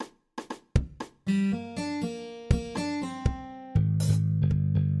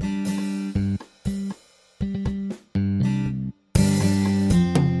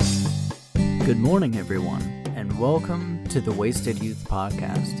morning, everyone, and welcome to the Wasted Youth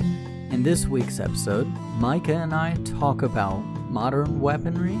Podcast. In this week's episode, Micah and I talk about modern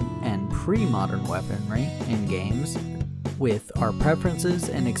weaponry and pre-modern weaponry in games, with our preferences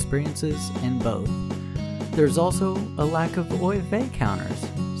and experiences in both. There's also a lack of OFA counters,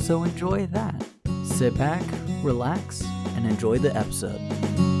 so enjoy that. Sit back, relax, and enjoy the episode.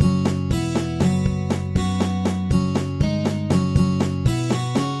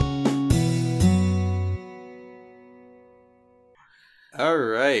 All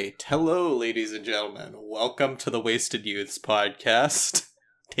right. Hello, ladies and gentlemen. Welcome to the Wasted Youths podcast.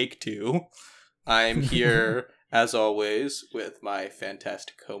 Take 2. I'm here, as always, with my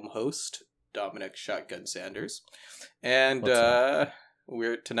fantastic home host, Dominic Shotgun Sanders. And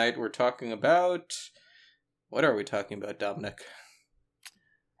tonight we're talking about... What are we talking about, Dominic?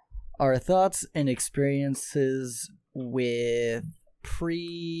 Our thoughts and experiences with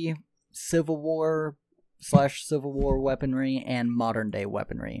pre-Civil War /Civil War weaponry and modern day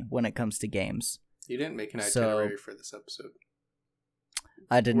weaponry when it comes to games. You didn't make an itinerary for this episode.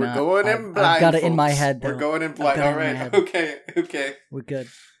 I did not. We're going in blind, I've got it folks. in my head. We're going in blind. All right. Okay. We're good.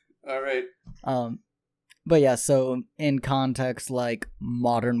 All right. But yeah, so in context like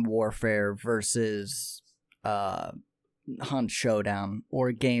Modern Warfare versus Hunt Showdown,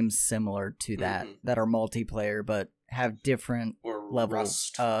 or games similar to that that are multiplayer but have different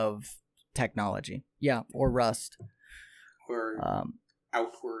levels Rust. of technology. Yeah, or Rust. Or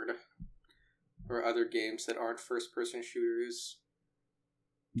Outward. Or other games that aren't first-person shooters.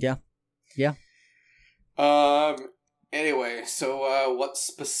 Yeah. Anyway, so what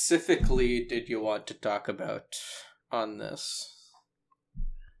specifically did you want to talk about on this?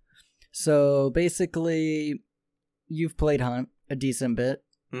 So basically, you've played Hunt a decent bit.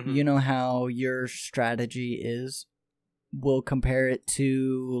 Mm-hmm. You know how your strategy is. We'll compare it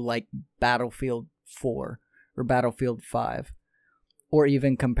to like Battlefield 4 or Battlefield 5, or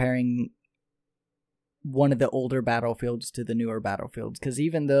even comparing one of the older Battlefields to the newer Battlefields, because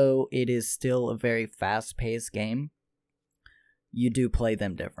even though it is still a very fast-paced game, you do play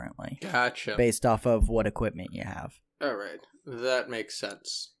them differently. Gotcha. Based off of what equipment you have. All right, that makes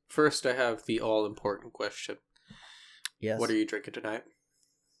sense. First, I have the all-important question. Yes. What are you drinking tonight?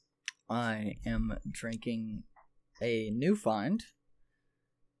 I am drinking a new find,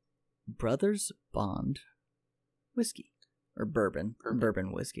 Brothers Bond whiskey. Or bourbon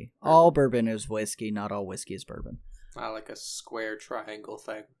whiskey. All bourbon is whiskey, not all whiskey is bourbon. I like a square triangle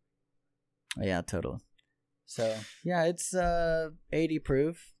thing. Yeah, totally. So, yeah, it's 80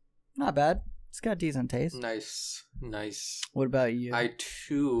 proof. Not bad. It's got decent taste. Nice. What about you? I,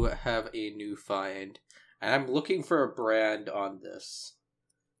 too, have a new find, and I'm looking for a brand on this.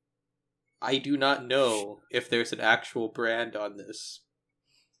 I do not know if there's an actual brand on this.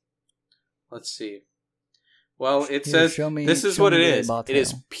 Let's see. Well, it says this is what it is. It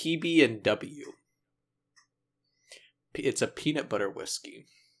is PB&W. It's a peanut butter whiskey.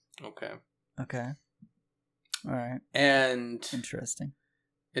 Okay. All right. And interesting.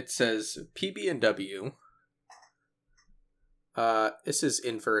 It says PB&W. This is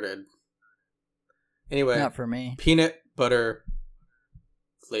inverted. Anyway, not for me. Peanut butter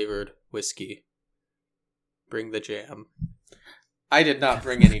flavored whiskey. Bring the jam. I did not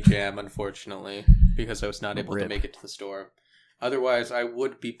bring any jam, unfortunately, because I was not able to make it to the store. Otherwise, I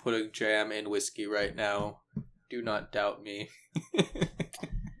would be putting jam in whiskey right now. Do not doubt me.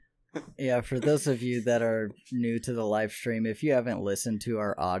 Yeah, for those of you that are new to the live stream, if you haven't listened to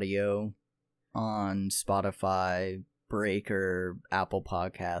our audio on Spotify, Breaker, Apple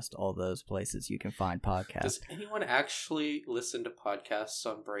Podcast, all those places you can find podcasts. Does anyone actually listen to podcasts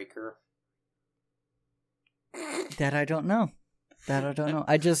on Breaker? That I don't know.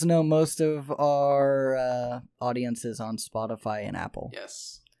 I just know most of our audience is on Spotify and Apple.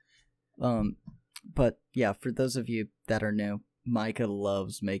 Yes. But yeah, for those of you that are new, Micah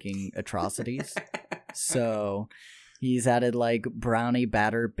loves making atrocities. So he's added like brownie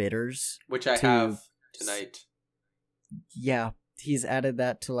batter bitters. Which I have tonight. Yeah, he's added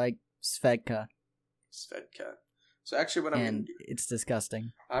that to like Svedka. So actually it's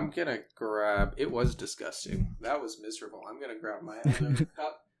disgusting. I'm gonna grab... It was disgusting. That was miserable. I'm gonna grab my other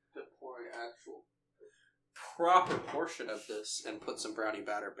cup to pour an actual proper portion of this and put some brownie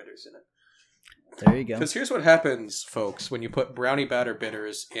batter bitters in it. There you go. Because here's what happens, folks, when you put brownie batter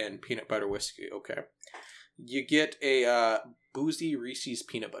bitters in peanut butter whiskey, okay? You get a boozy Reese's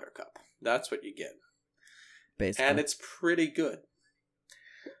peanut butter cup. That's what you get. Basically. And it's pretty good.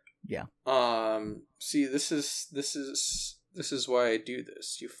 Yeah. See, this is why I do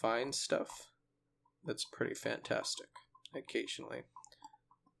this. You find stuff that's pretty fantastic occasionally.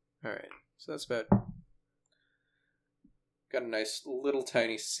 All right. So that's about... Got a nice little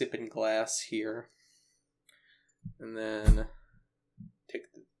tiny sipping glass here. And then take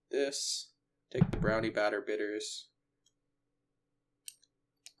take the brownie batter bitters,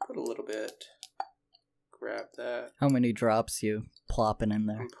 put a little bit, grab that. How many drops you plopping in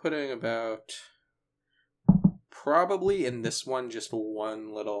there? I'm putting about, probably in this one, just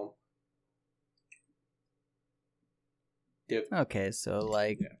one little dip. Okay, so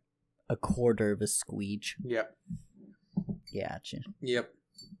like a quarter of a squeege. Yep. Gotcha. Yep.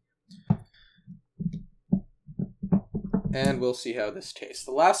 And we'll see how this tastes.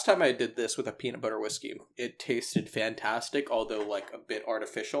 The last time I did this with a peanut butter whiskey, it tasted fantastic, although like a bit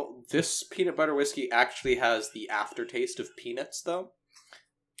artificial. This peanut butter whiskey actually has the aftertaste of peanuts, though.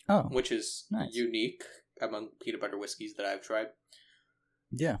 Oh. Which is nice. Unique among peanut butter whiskeys that I've tried.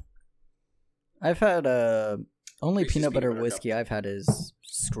 Yeah. I've had only Reese's peanut butter Peanut Butter whiskey Cup. I've had is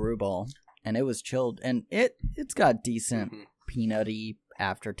Screwball, and it was chilled, and it's got decent peanutty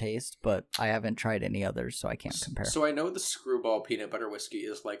aftertaste, but I haven't tried any others, so I can't compare. So I know the Screwball peanut butter whiskey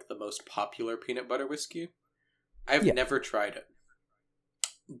is like the most popular peanut butter whiskey. I've never tried it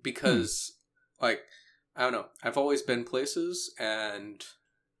because like, I don't know, I've always been places and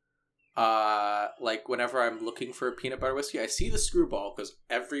like whenever I'm looking for a peanut butter whiskey, I see the Screwball because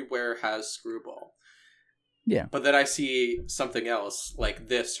everywhere has Screwball. Yeah. But then I see something else like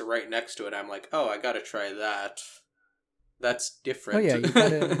this right next to it. I'm like, oh, I gotta try that. That's different.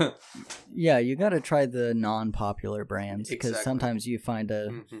 Oh yeah, you gotta try the non-popular brands because sometimes you find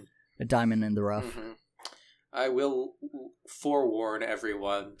a diamond in the rough. Mm-hmm. I will forewarn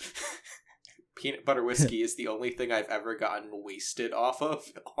everyone. Peanut butter whiskey is the only thing I've ever gotten wasted off of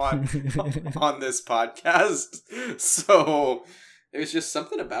on this podcast. So there's just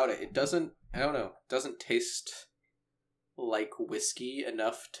something about it. It doesn't, I don't know, doesn't taste like whiskey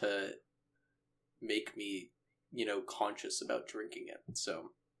enough to make me, conscious about drinking it.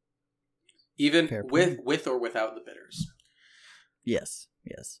 So even with or without the bitters. Yes.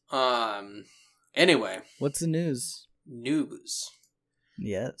 Anyway. What's the news?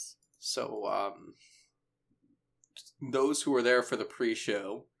 Yes. So, those who were there for the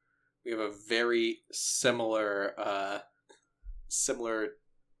pre-show, we have a very similar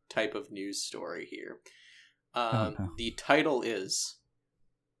type of news story here. The title is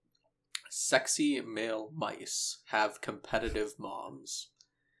Sexy Male Mice Have Competitive Moms.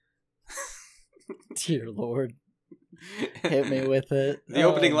 Dear Lord. Hit me with it. The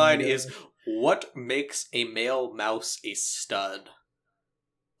opening line is, what makes a male mouse a stud?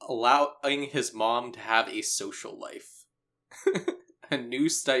 Allowing his mom to have a social life. A new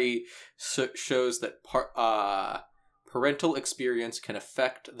study shows that parental experience can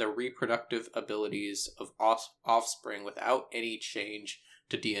affect the reproductive abilities of offspring without any change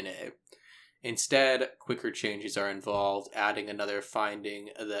to DNA. Instead, quicker changes are involved, adding another finding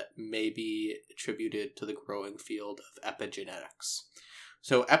that may be attributed to the growing field of epigenetics.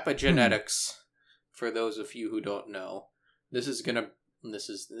 So epigenetics, for those of you who don't know, this is a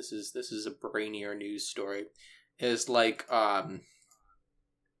brainier news story, is like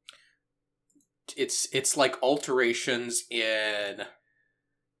it's like alterations in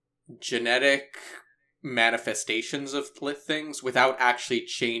genetic manifestations of things without actually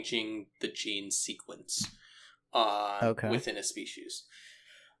changing the gene sequence within a species.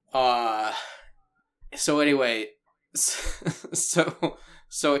 So anyway, so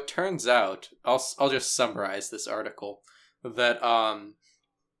it turns out, I'll just summarize this article, that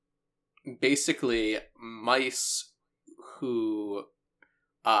basically mice who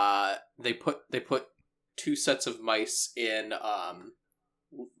they put two sets of mice in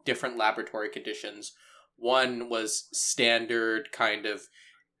different laboratory conditions. One was standard kind of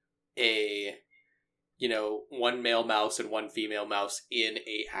one male mouse and one female mouse in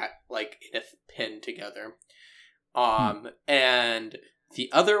a pen together. And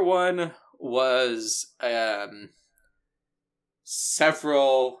the other one was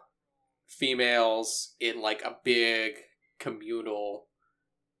several females in like a big communal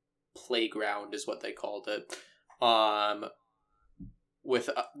playground is what they called it, with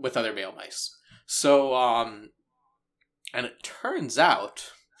other male mice. So and it turns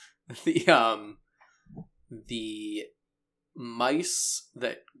out the mice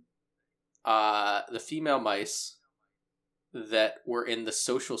that the female mice that were in the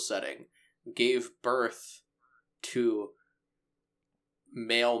social setting gave birth to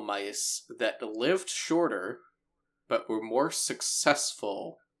male mice that lived shorter but were more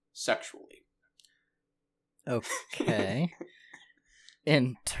successful sexually. Okay.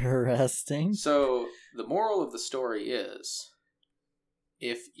 Interesting. So the moral of the story is,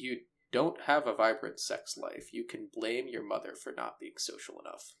 if you don't have a vibrant sex life, you can blame your mother for not being social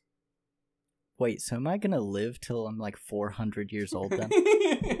enough. Wait, so am I gonna live till I'm like 400 years old then?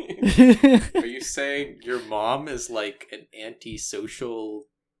 Are you saying your mom is like an antisocial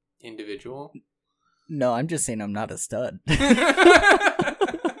individual? No, I'm just saying I'm not a stud.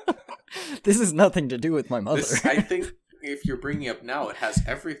 This has nothing to do with my mother. I think if you're bringing up now, it has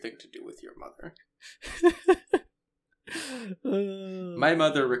everything to do with your mother. My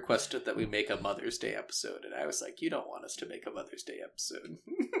mother requested that we make a Mother's Day episode, and I was like, you don't want us to make a Mother's Day episode.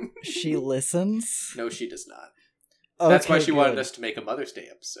 She listens? No, she does not. Okay, that's why she wanted us to make a Mother's Day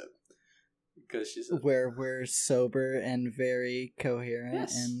episode. Because she's where we're sober and very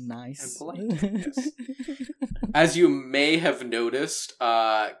coherent and nice. And polite. Yes. As you may have noticed,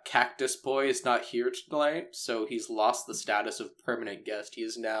 Cactus Boy is not here tonight, so he's lost the status of permanent guest. He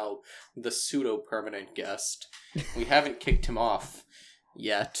is now the pseudo-permanent guest. We haven't kicked him off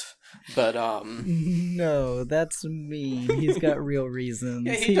yet, but No, that's mean. He's got real reasons.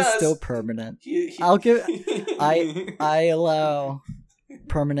 Yeah, he's does. Still permanent. I allow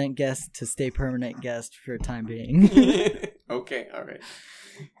permanent guest to stay permanent guest for time being. Okay, alright.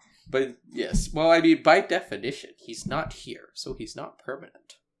 But yes, well, I mean, by definition, he's not here, so he's not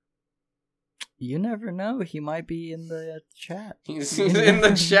permanent. You never know. He might be in the chat. He's in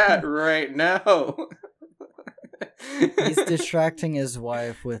the chat right now. He's distracting his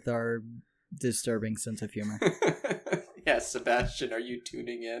wife with our disturbing sense of humor. Yeah, Sebastian, are you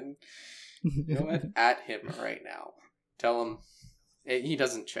tuning in? You know what? At him right now. Tell him he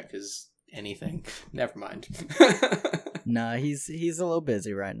doesn't check his anything. Never mind. Nah, he's a little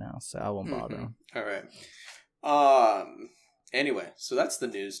busy right now, so I won't bother him. All right. Anyway, so that's the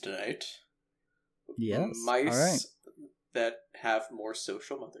news tonight. Yes. Mice all right. that have more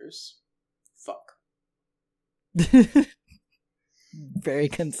social mothers. Fuck. Very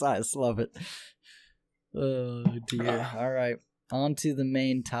concise. Love it. Oh dear. All right. On to the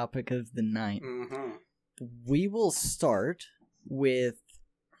main topic of the night. Mm-hmm. We will start with,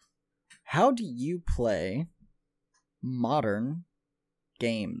 how do you play modern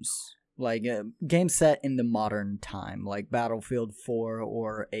games? Like a game set in the modern time, like Battlefield 4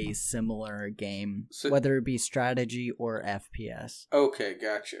 or a similar game, whether it be strategy or FPS. Okay,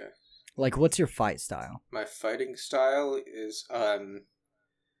 gotcha. Like, what's your fight style? My fighting style is get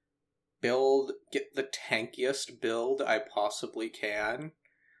the tankiest build I possibly can,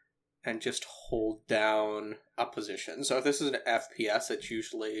 and just hold down a position. So if this is an FPS, it's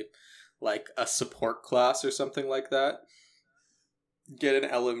usually like a support class or something like that. Get an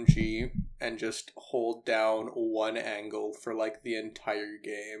LMG and just hold down one angle for like the entire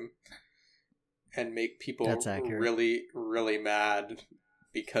game, and make people really, really mad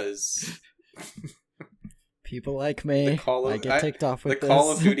because people like me, I get ticked off with the this.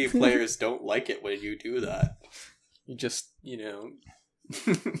 Call of Duty players don't like it when you do that. You just,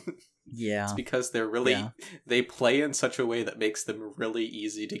 yeah, it's because they're really they play in such a way that makes them really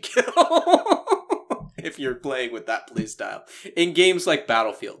easy to kill. If you're playing with that playstyle in games like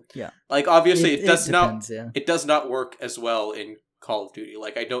Battlefield, like obviously it does not work as well in Call of Duty.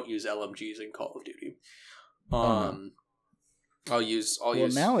 Like I don't use LMGs in Call of Duty. I'll use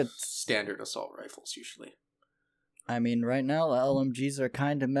now it's standard assault rifles usually. I mean, right now the LMGs are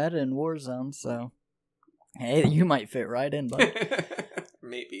kind of meta in Warzone, so hey, you might fit right in, but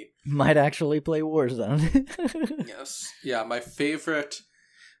maybe might actually play Warzone. Yes, yeah. My favorite,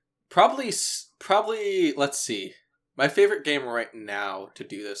 probably. Let's see. My favorite game right now to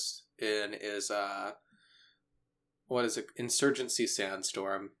do this in is what is it? Insurgency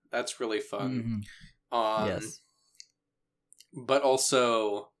Sandstorm. That's really fun. Mm-hmm. Yes. But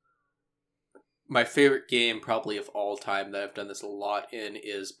also, my favorite game probably of all time that I've done this a lot in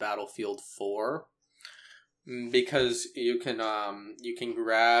is Battlefield 4. Because you can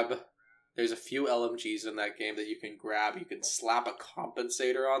grab, there's a few LMGs in that game that you can grab. You can slap a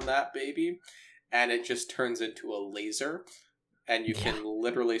compensator on that baby, and it just turns into a laser, and you can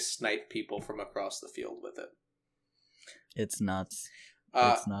literally snipe people from across the field with it. It's nuts.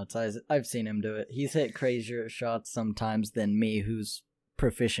 It's nuts. I've seen him do it. He's hit crazier shots sometimes than me, who's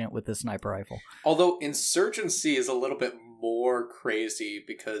proficient with the sniper rifle. Although Insurgency is a little bit more crazy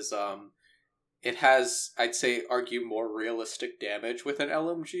because it has, I'd say, argue more realistic damage with an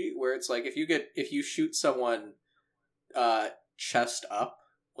LMG, where it's like if you shoot someone chest up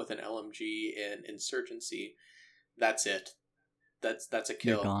with an LMG in Insurgency, that's it. That's a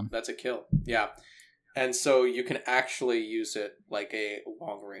kill. You're gone. That's a kill. Yeah. And so you can actually use it like a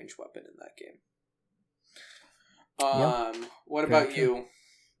long range weapon in that game. What about you?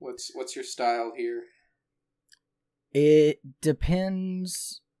 What's your style here? It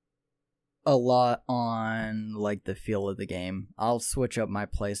depends a lot on like the feel of the game. I'll switch up my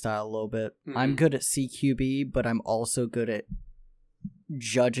playstyle a little bit. I'm good at CQB, but I'm also good at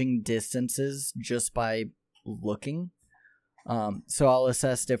judging distances just by looking. So I'll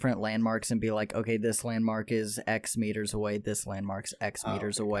assess different landmarks and be like, okay, this landmark is X meters away, this landmark's X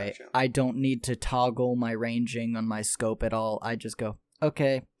meters away. Gotcha. I don't need to toggle my ranging on my scope at all. I just go,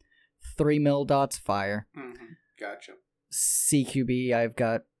 okay, 3 mil dots, fire. Gotcha. CQB, I've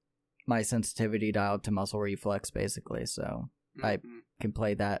got my sensitivity dialed to muscle reflex, basically, so I can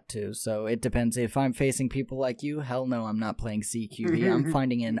play that too. So it depends. If I'm facing people like you, hell no, I'm not playing CQB. I'm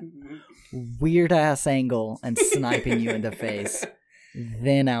finding an weird-ass angle and sniping you in the face.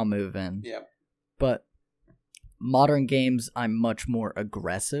 Then I'll move in. Yep. But modern games, I'm much more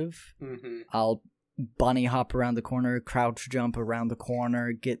aggressive. I'll bunny hop around the corner, crouch jump around the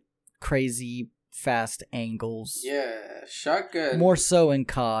corner, get crazy fast angles. Yeah, shotgun. More so in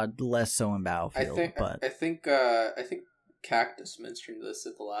COD, less so in Battlefield. I think Cactus mentioned this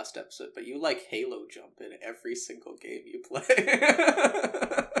in the last episode, but you like Halo jump in every single game you play.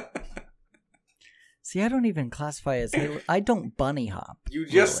 See, I don't even classify as Halo. I don't bunny hop. You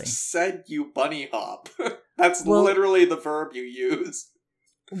just said you bunny hop. That's literally the verb you use.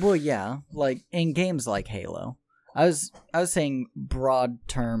 Well, yeah, like in games like Halo. I was saying broad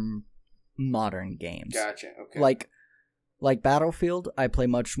term modern games. Gotcha. Okay. Like Battlefield, I play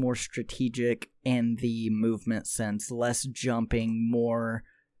much more strategic in the movement sense, less jumping, more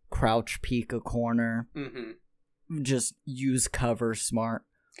crouch peek a corner. Just use cover smart.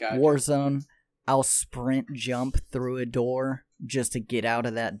 Gotcha. Warzone, I'll sprint jump through a door just to get out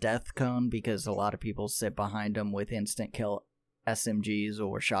of that death cone because a lot of people sit behind them with instant kill SMGs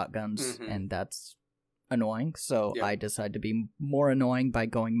or shotguns, and that's annoying. So I decide to be more annoying by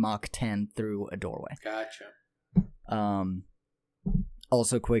going Mach 10 through a doorway. Gotcha.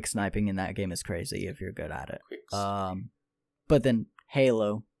 Also, quick sniping in that game is crazy if you're good at it. But then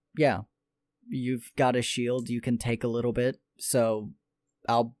Halo, yeah, you've got a shield, you can take a little bit, so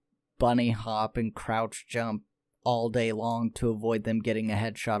I'll bunny hop and crouch jump all day long to avoid them getting a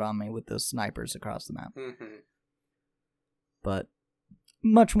headshot on me with those snipers across the map. But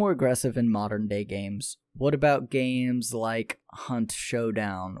much more aggressive in modern day games. What about games like Hunt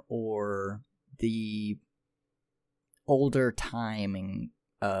Showdown or the older timing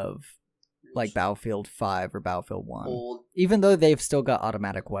of like Battlefield 5 or Battlefield 1? Even though they've still got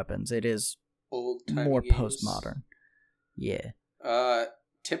automatic weapons, it is more postmodern. Yeah.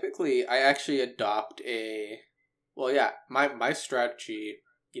 Typically, I actually adopt my strategy,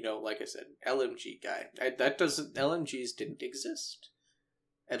 like I said, LMG guy. LMGs didn't exist.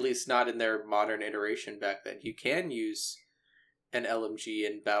 At least not in their modern iteration back then. You can use an LMG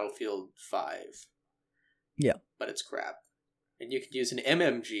in Battlefield 5. Yeah. But it's crap. And you can use an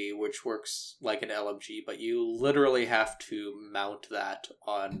MMG, which works like an LMG, but you literally have to mount that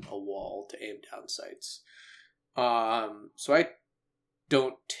on a wall to aim down sights. So I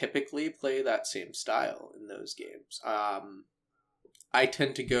don't typically play that same style in those games. I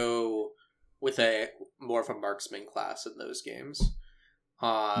tend to go with more of a marksman class in those games.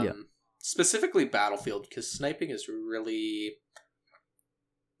 Specifically Battlefield, because sniping is really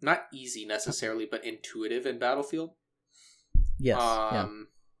not easy necessarily, but intuitive in Battlefield. Yes.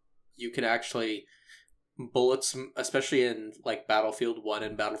 You can actually bullets, especially in like Battlefield 1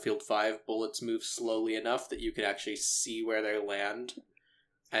 and Battlefield 5, bullets move slowly enough that you can actually see where they land,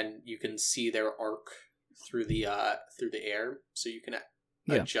 and you can see their arc through the air, so you can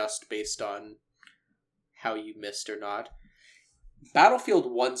adjust based on how you missed or not.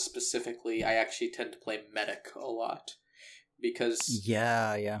 Battlefield 1 specifically, I actually tend to play medic a lot. Because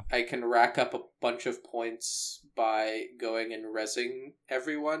I can rack up a bunch of points by going and rezzing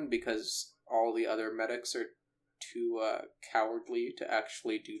everyone, because all the other medics are too cowardly to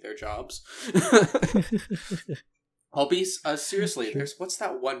actually do their jobs. I'll be seriously. What's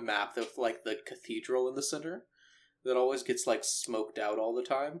that one map with like the cathedral in the center that always gets like smoked out all the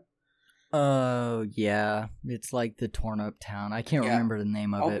time? Oh, yeah. It's like the torn up town. I can't remember the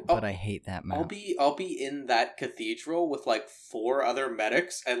name of it, but I hate that map. I'll be in that cathedral with like 4 other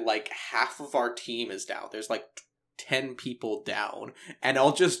medics, and like half of our team is down. There's like 10 people down, and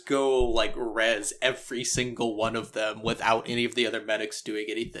I'll just go like res every single one of them without any of the other medics doing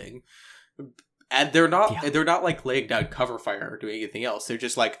anything. And they're not like laying down cover fire or doing anything else. They're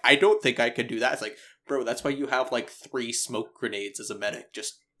just like, I don't think I can do that. It's like, bro, that's why you have like 3 smoke grenades as a medic.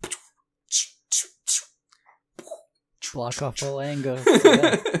 Just block off full angle.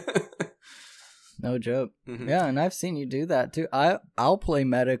 Yeah. No joke. Yeah, and I've seen you do that too. I'll play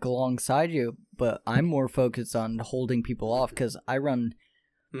medic alongside you, but I'm more focused on holding people off because I run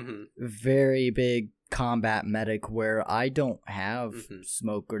very big combat medic where I don't have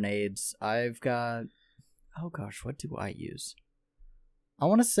smoke grenades. I've got, oh gosh, what do I use? I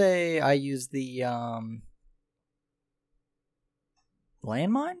want to say I use the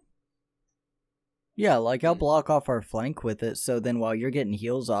landmine? Yeah, like I'll block off our flank with it, so then while you're getting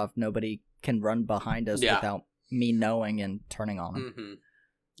heals off, nobody can run behind us without me knowing and turning on them.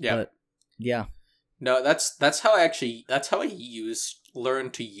 Yeah. But, yeah. No, that's how I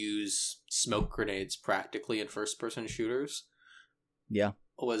learned to use smoke grenades practically in first-person shooters. Yeah.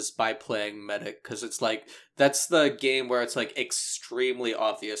 Was by playing medic, because it's like, that's the game where it's like extremely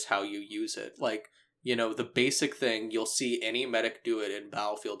obvious how you use it. Like, you know, the basic thing, you'll see any medic do it in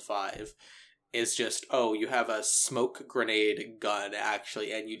Battlefield 5, is just, oh, you have a smoke grenade gun,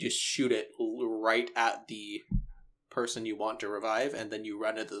 actually, and you just shoot it right at the person you want to revive, and then you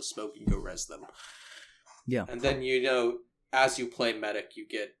run into the smoke and go res them. Yeah. And then, you know, as you play medic, you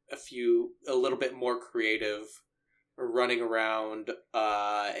get a little bit more creative running around,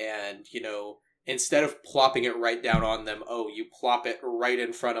 and, you know, instead of plopping it right down on them, you plop it right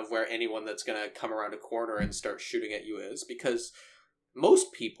in front of where anyone that's going to come around a corner and start shooting at you is. Because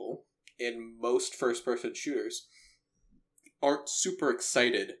most people in most first-person shooters aren't super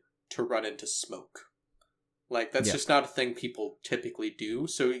excited to run into smoke. Like, that's just not a thing people typically do,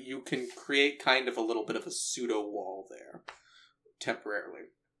 so you can create kind of a little bit of a pseudo-wall there, temporarily.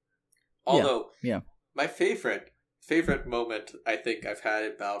 Although, my favorite moment I think I've had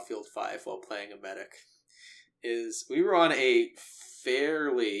in Battlefield 5 while playing a medic is we were on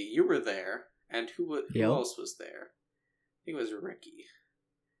you were there, and who else was there? I think it was Ricky.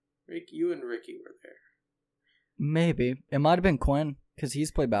 You and Ricky were there. Maybe. It might have been Quinn, because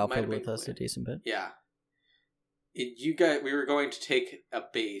he's played Battlefield with us a decent bit. Yeah. We were going to take a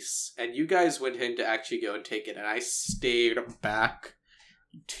base, and you guys went in to actually go and take it, and I stayed back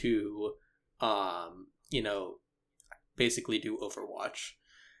to, you know, basically do Overwatch.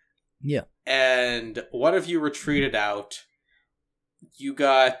 Yeah. And one of you retreated out. You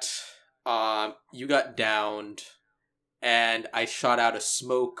got downed, and I shot out a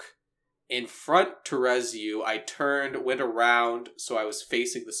smoke in front to res you. I turned, went around, so I was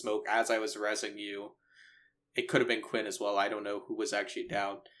facing the smoke as I was resing you. It could have been Quinn as well. I don't know who was actually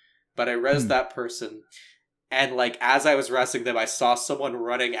down. But I resed that person, and like as I was resing them, I saw someone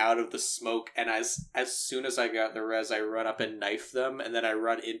running out of the smoke, and as soon as I got the res, I run up and knife them, and then I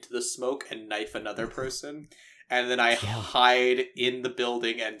run into the smoke and knife another person. And then I hide in the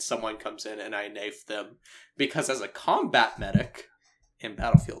building, and someone comes in, and I knife them. Because as a combat medic in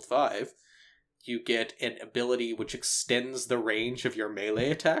Battlefield 5, you get an ability which extends the range of your melee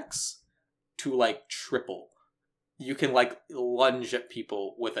attacks to, like, triple. You can, like, lunge at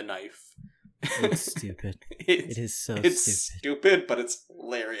people with a knife. It's stupid. It is so stupid. It's stupid, but it's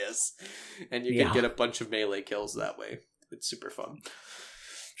hilarious. And you can get a bunch of melee kills that way. It's super fun.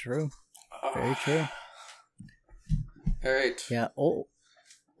 True. Very true. All right. Yeah,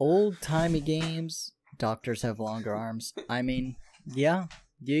 old-timey games, doctors have longer arms. I mean, yeah,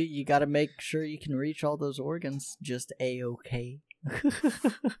 you gotta make sure you can reach all those organs just A-okay.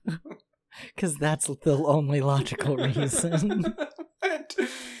 Because that's the only logical reason.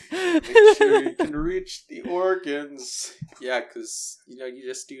 Make sure you can reach the organs. Yeah, because, you know, you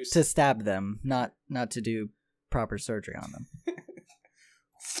just do... To stab them, not to do proper surgery on them.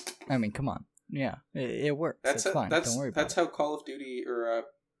 I mean, come on. Yeah, it works. It's fine. Don't worry about it. That's how Call of Duty or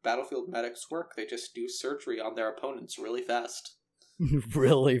Battlefield medics work. They just do surgery on their opponents really fast.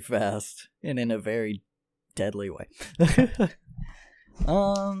 Really fast. And in a very deadly way.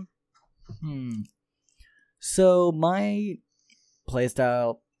 So my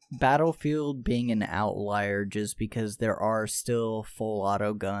playstyle, Battlefield being an outlier just because there are still full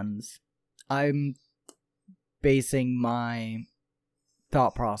auto guns, I'm basing my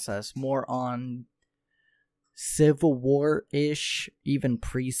thought process more on Civil War-ish, even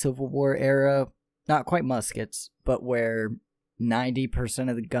pre-Civil War era, not quite muskets, but where 90%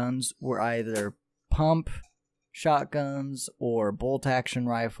 of the guns were either pump shotguns or bolt action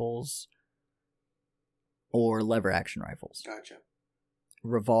rifles or lever action rifles. Gotcha.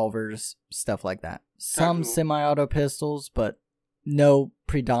 Revolvers, stuff like that. Some semi-auto pistols, but no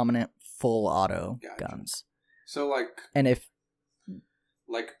predominant full auto guns. So like... And if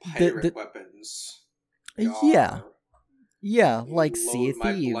like pirate weapons. Yeah, like Sea of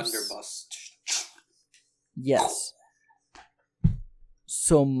my Thieves. blunderbuss. Yes.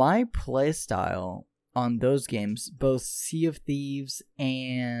 So my playstyle on those games, both Sea of Thieves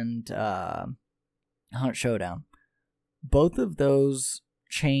and Hunt Showdown, both of those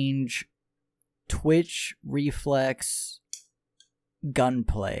change twitch, reflex,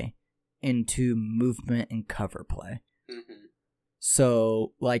 gunplay into movement and cover play. Mm-hmm.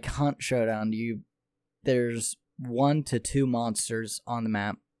 So, like Hunt Showdown, there's 1 to 2 monsters on the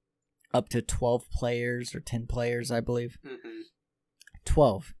map, up to 12 players or 10 players, I believe. Mm-hmm.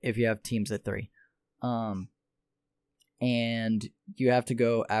 12 if you have teams at 3. And you have to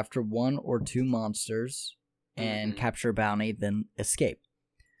go after 1 or 2 monsters and capture a bounty, then escape.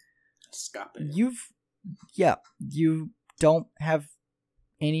 You don't have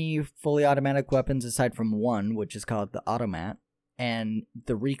any fully automatic weapons aside from one, which is called the automat, and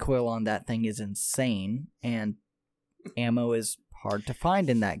the recoil on that thing is insane, and ammo is hard to find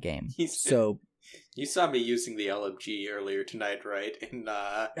in that game. So you saw me using the LMG earlier tonight, right? In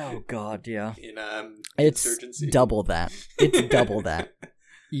oh god, yeah. In it's Insurgency. double that. It's double that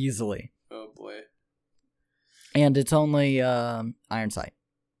easily. Oh boy. And it's only iron sight.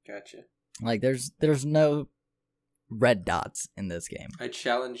 Gotcha. Like there's no red dots in this game. I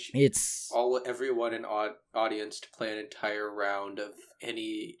challenge everyone in audience to play an entire round of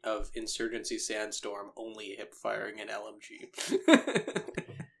any of Insurgency Sandstorm, only hip firing an LMG.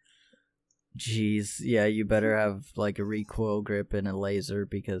 Jeez, yeah, you better have like a recoil grip and a laser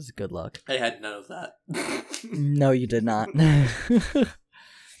because good luck. I had none of that. No, you did not.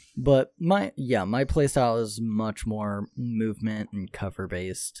 But my playstyle is much more movement and cover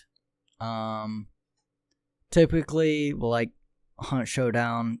based. Typically, like Hunt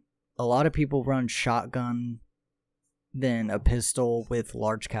Showdown, a lot of people run shotgun, then a pistol with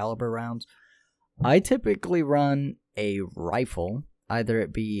large caliber rounds. I typically run a rifle, either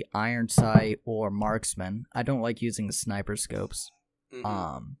it be iron sight or marksman. I don't like using sniper scopes.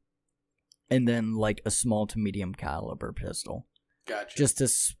 Mm-hmm. And then like a small to medium caliber pistol. Gotcha. Just to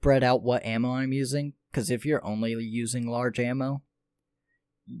spread out what ammo I'm using, because if you're only using large ammo,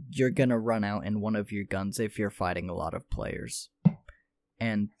 you're gonna run out in one of your guns if you're fighting a lot of players.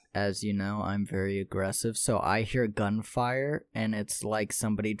 And as you know, I'm very aggressive, so I hear gunfire, and it's like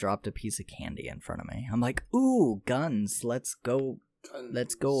somebody dropped a piece of candy in front of me. I'm like, ooh, guns, let's go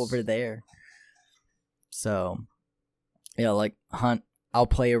over there. So, yeah, like Hunt, I'll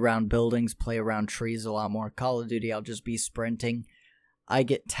play around buildings, play around trees a lot more. Call of Duty, I'll just be sprinting. I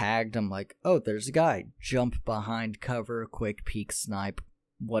get tagged, I'm like, oh, there's a guy. Jump behind cover, quick peek snipe,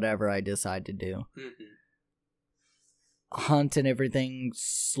 whatever I decide to do. Mm-hmm. Hunt and everything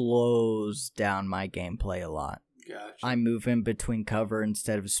slows down my gameplay a lot. Gotcha. I move in between cover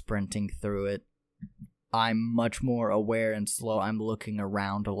instead of sprinting through it. I'm much more aware and slow. I'm looking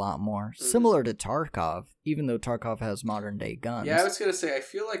around a lot more. Mm-hmm. Similar to Tarkov, even though Tarkov has modern day guns. Yeah, I was going to say, I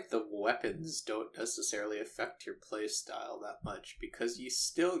feel like the weapons don't necessarily affect your playstyle that much, because you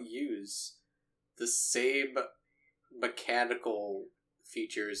still use the same mechanical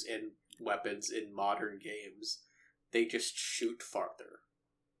features in weapons in modern games. They just shoot farther.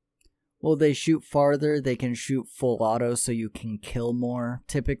 Well, they shoot farther, they can shoot full auto so you can kill more.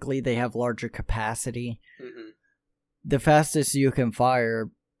 Typically, they have larger capacity. Mm-hmm. The fastest you can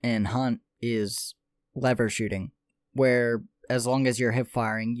fire in Hunt is lever shooting, where as long as you're hip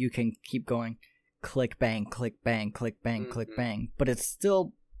firing, you can keep going click, bang, click, bang, click, bang, Mm-hmm. click, bang. But it's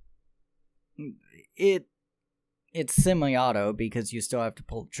still... It's semi-auto because you still have to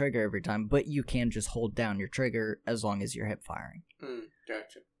pull the trigger every time, but you can just hold down your trigger as long as you're hip firing.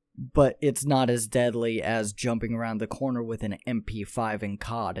 Gotcha. But it's not as deadly as jumping around the corner with an MP5 and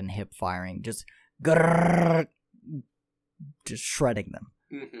COD and hip firing, just shredding them.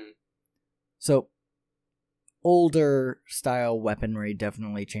 Mm-hmm. So, older style weaponry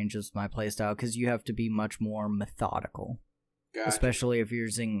definitely changes my playstyle because you have to be much more methodical. Gotcha. Especially if you're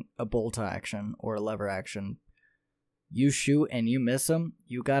using a bolt action or a lever action. You shoot and you miss them,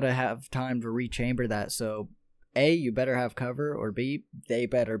 you gotta have time to rechamber that, so A, you better have cover, or B, they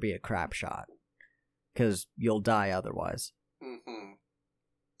better be a crap shot. Because you'll die otherwise. Mm-hmm.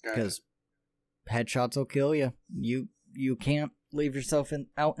 Because headshots will kill you. You can't leave yourself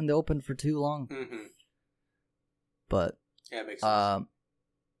out in the open for too long. Mm-hmm. But yeah, makes sense.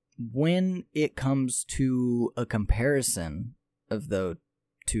 When it comes to a comparison of the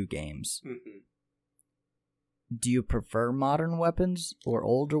two games, mm-hmm. do you prefer modern weapons or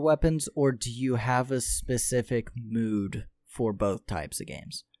older weapons, or do you have a specific mood for both types of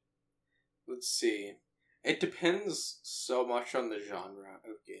games? Let's see. It depends so much on the genre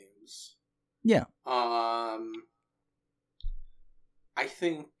of games. Yeah. I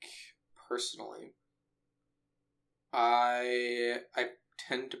think, personally, I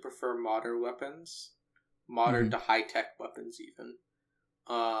tend to prefer modern weapons. Modern to high-tech weapons, even.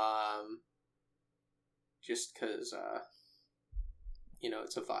 Just because,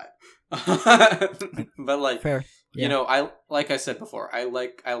 it's a vibe. But, like, fair. You know, like I said before, I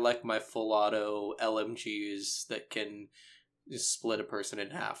like my full auto LMGs that can just split a person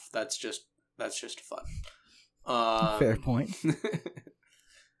in half. That's just fun. Fair point.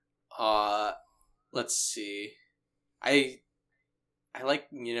 Let's see. I like,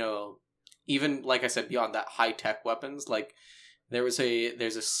 even like I said, beyond that, high tech weapons. Like there's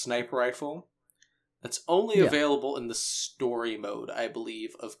a sniper rifle that's only available in the story mode, I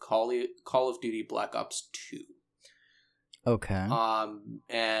believe, of Call of Duty Black Ops 2. Okay.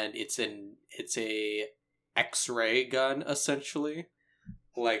 And it's a X-ray gun essentially.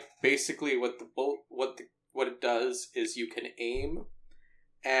 Like basically what it does is you can aim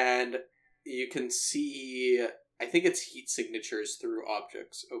and you can see, I think it's heat signatures through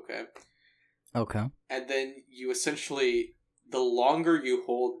objects, okay? Okay. And then you essentially, the longer you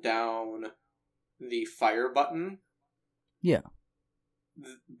hold down the fire button,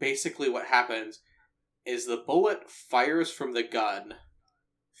 basically what happens is the bullet fires from the gun,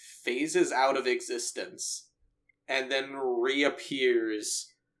 phases out of existence, and then reappears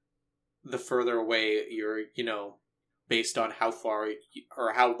the further away you're, based on how far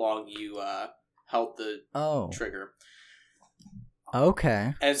or how long you held the trigger.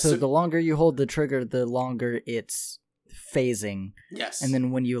 Okay. And so the longer you hold the trigger, the longer it's phasing. Yes. And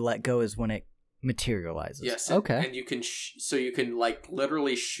then when you let go is when it materializes. Yes. Okay. And you can like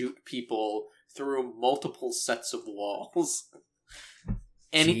literally shoot people through multiple sets of walls.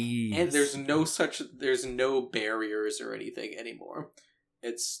 And there's no barriers or anything anymore.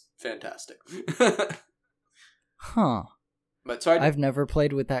 It's fantastic. Huh. But so I've never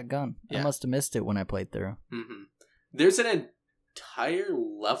played with that gun. Yeah. I must have missed it when I played through. Mm-hmm. There's an entire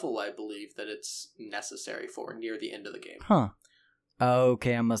level, I believe, that it's necessary for near the end of the game. Huh.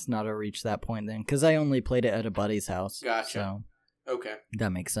 Okay, I must not have reached that point then, because I only played it at a buddy's house. Gotcha. So okay.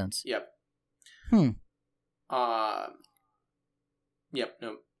 That makes sense. Yep. Yep,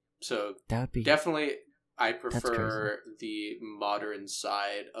 no. So that'd be definitely I prefer the modern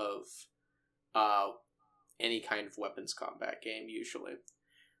side of any kind of weapons combat game usually.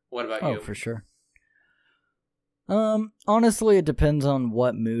 What about you? Oh, for sure. Honestly, it depends on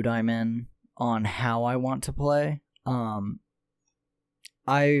what mood I'm in, on how I want to play.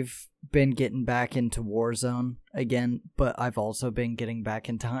 I've been getting back into Warzone again, but I've also been getting back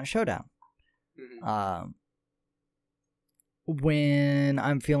into Hunt Showdown. Mm-hmm. When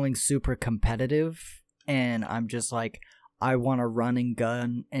I'm feeling super competitive and I'm just like, I want to run and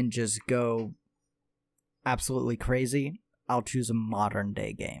gun and just go absolutely crazy, I'll choose a modern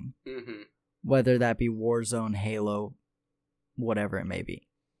day game. Mm-hmm. Whether that be Warzone, Halo, whatever it may be.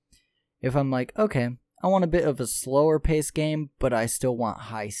 If I'm like, okay, I want a bit of a slower paced game, but I still want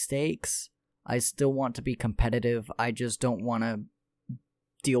high stakes. I still want to be competitive. I just don't want to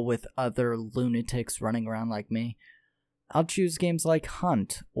deal with other lunatics running around like me. I'll choose games like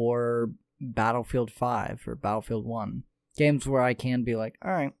Hunt or Battlefield 5 or Battlefield 1. Games where I can be like,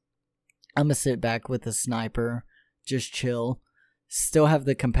 alright, I'm gonna sit back with a sniper, just chill. Still have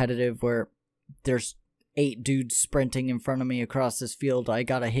the competitive where there's 8 dudes sprinting in front of me across this field. I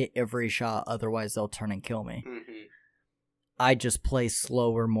gotta hit every shot, otherwise they'll turn and kill me. Mm-hmm. I just play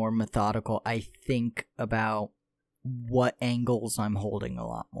slower, more methodical. I think about what angles I'm holding a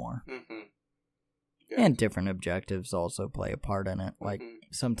lot more. Mm-hmm. Yeah. And different objectives also play a part in it. Like,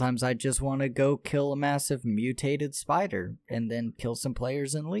 sometimes I just want to go kill a massive mutated spider and then kill some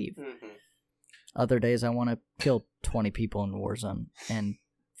players and leave. Mm-hmm. Other days I want to kill 20 people in Warzone and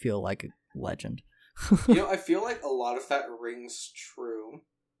feel like a legend. I feel like a lot of that rings true,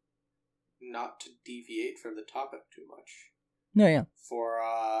 not to deviate from the topic too much. No, yeah. For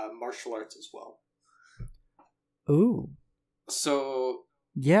martial arts as well. Ooh. So...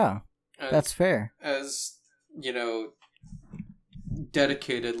 yeah, that's fair. As,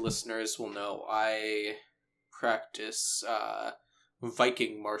 dedicated listeners will know, I practice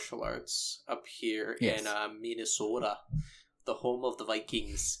Viking martial arts up here in Minnesota, the home of the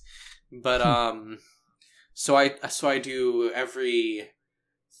Vikings. But so I do every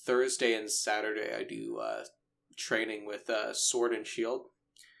Thursday and Saturday I do training with Sword and Shield,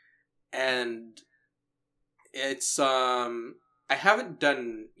 and it's I haven't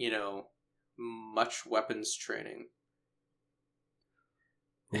done much weapons training.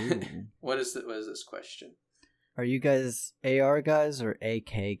 What is this question? Are you guys AR guys or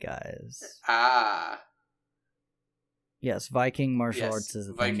AK guys? Yes, Viking martial arts is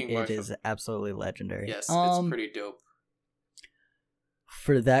a thing. It is absolutely legendary. Yes, it's pretty dope.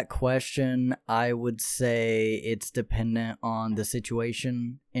 For that question, I would say it's dependent on the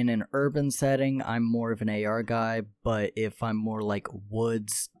situation. In an urban setting, I'm more of an AR guy, but if I'm more like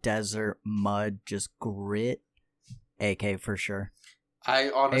woods, desert, mud, just grit, AK for sure.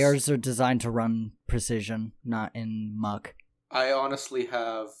 ARs are designed to run precision, not in muck. I honestly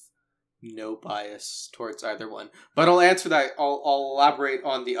have no bias towards either one, but I'll answer that. I'll elaborate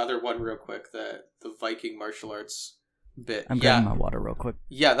on the other one real quick. The Viking martial arts bit. I'm grabbing my water real quick.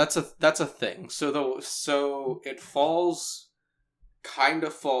 Yeah, that's a thing. So it kind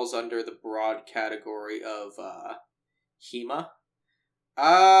of falls under the broad category of HEMA.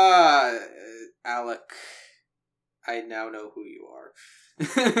 Alec, I now know who you are.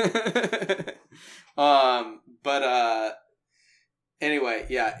 But anyway,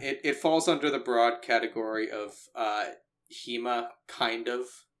 yeah, it falls under the broad category of HEMA, kind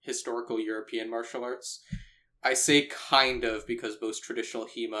of historical European martial arts. I say kind of because most traditional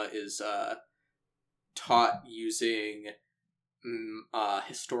HEMA is taught using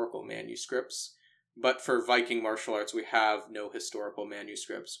historical manuscripts. But for Viking martial arts, we have no historical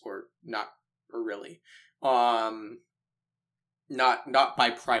manuscripts, or really. Not by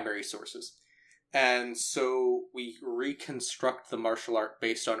primary sources. And so we reconstruct the martial art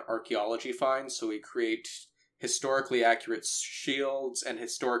based on archaeology finds. So we create historically accurate shields and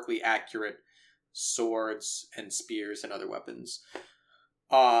historically accurate swords and spears and other weapons.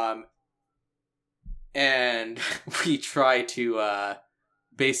 And we try to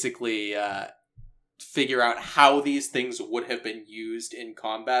basically figure out how these things would have been used in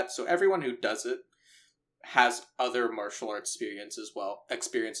combat. So everyone who does it has other martial arts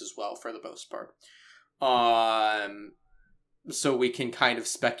experience as well for the most part. So we can kind of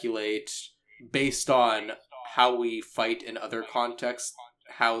speculate based on how we fight in other contexts,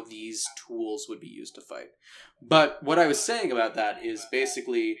 how these tools would be used to fight. But what I was saying about that is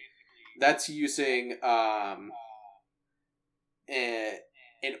basically that's using an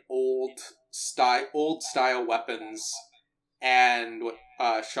old style weapons, and what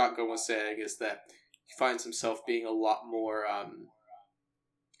Shotgun was saying is that he finds himself being a lot more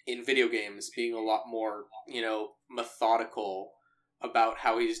in video games, being a lot more, methodical about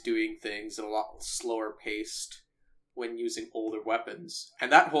how he's doing things and a lot slower paced when using older weapons.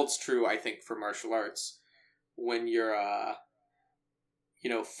 And that holds true, I think, for martial arts. When you're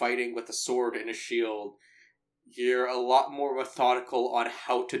fighting with a sword and a shield, you're a lot more methodical on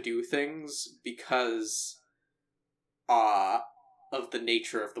how to do things because of the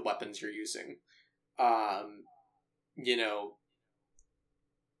nature of the weapons you're using.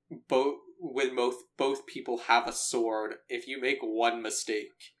 When both people have a sword, if you make one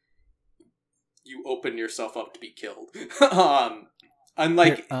mistake, you open yourself up to be killed.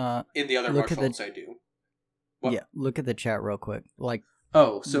 Unlike in the other martial arts I do. What? Yeah, look at the chat real quick.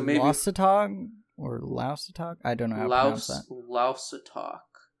 So maybe Lausitog or Lausitog? I don't know how to pronounce that. Lausitog.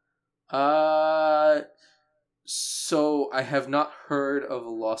 So I have not heard of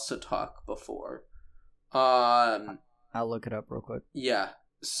Lausitog before. I'll look it up real quick. Yeah.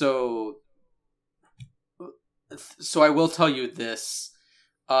 So I will tell you this.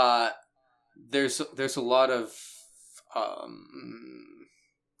 There's a lot of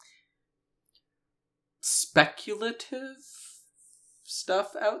speculative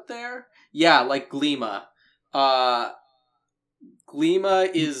stuff out there. Yeah, like Glima. Glima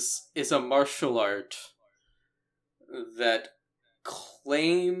is a martial art that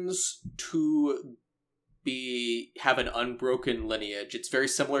claims to have an unbroken lineage. It's very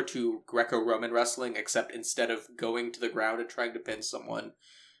similar to Greco-Roman wrestling, except instead of going to the ground and trying to pin someone,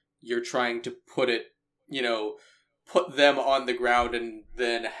 you're trying to put them on the ground and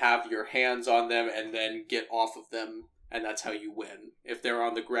then have your hands on them and then get off of them, and that's how you win. If they're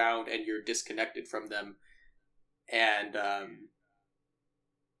on the ground and you're disconnected from them and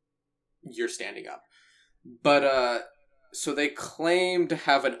you're standing up. But so they claim to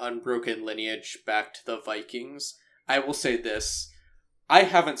have an unbroken lineage back to the Vikings. I will say this. I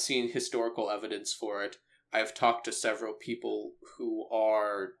haven't seen historical evidence for it. I've talked to several people who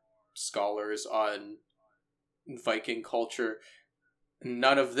are scholars on Viking culture.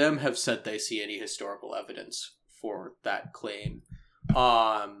 None of them have said they see any historical evidence for that claim.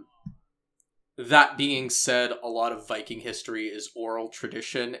 That being said, a lot of Viking history is oral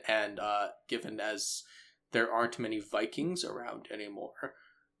tradition, and given as there aren't many Vikings around anymore,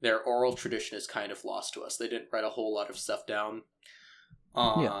 their oral tradition is kind of lost to us. They didn't write a whole lot of stuff down.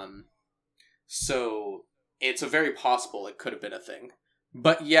 So it's a very possible it could have been a thing.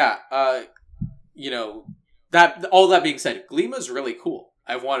 But yeah, that all that being said, Glima's really cool.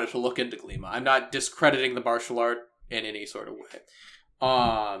 I've wanted to look into Glima. I'm not discrediting the martial art in any sort of way.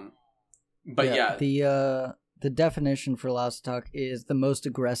 But yeah. The definition for Lausitog is the most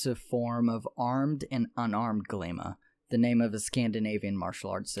aggressive form of armed and unarmed Glima. the name of a Scandinavian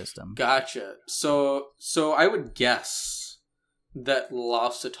martial arts system. Gotcha. So I would guess that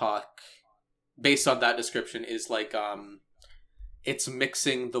Lostotok, based on that description, is like it's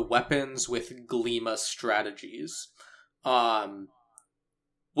mixing the weapons with Gleema strategies,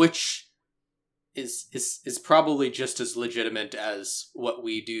 which is probably just as legitimate as what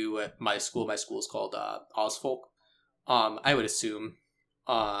we do at my school. My school is called Osfolk. I would assume.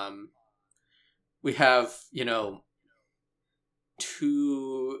 We have,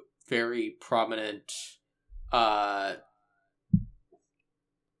 two very prominent, I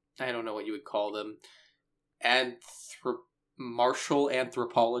don't know what you would call them, martial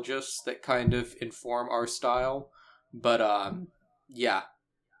anthropologists that kind of inform our style. But,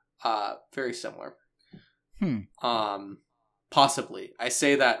 very similar. Possibly. I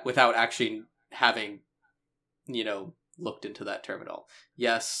say that without actually having, looked into that term at all.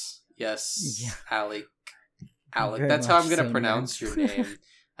 Yes, yeah. Alec. Very That's how I'm much going to so, pronounce man. your name.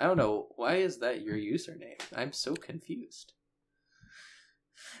 I don't know. Why is that your username? I'm so confused.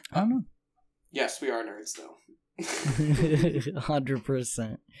 I don't know. Yes, we are nerds, though.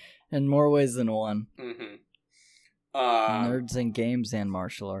 100%. In more ways than one. Mm-hmm. Nerds in games and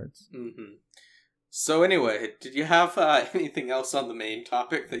martial arts. Mm-hmm. So anyway, did you have anything else on the main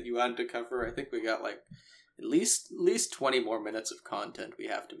topic that you wanted to cover? I think we got like at least 20 more minutes of content we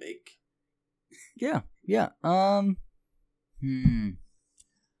have to make. Yeah. I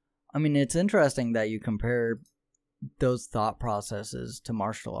mean, it's interesting that you compare those thought processes to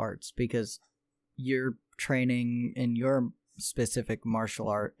martial arts, because you're training in your specific martial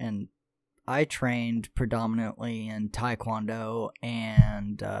art, and I trained predominantly in Taekwondo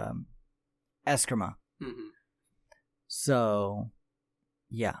and Eskrima. Mm-hmm. So,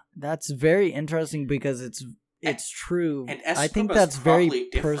 yeah, that's very interesting because it's true. And I think Eskrima that's is very probably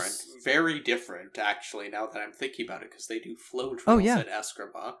different. Very different, actually, now that I'm thinking about it, because they do flow drills at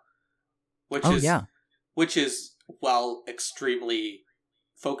Eskrima. Which is, while extremely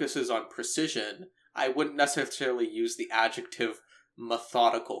focuses on precision, I wouldn't necessarily use the adjective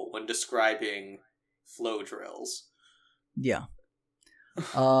methodical when describing flow drills. Yeah.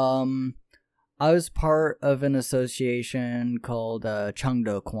 I was part of an association called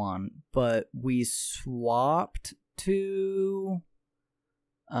Chungdo Kwan, but we swapped to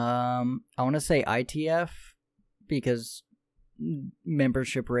I want to say ITF because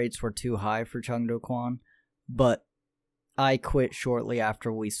membership rates were too high for Chungdo Kwan, but I quit shortly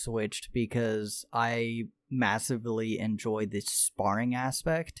after we switched because I massively enjoy the sparring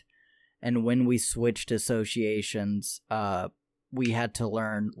aspect, and when we switched associations, we had to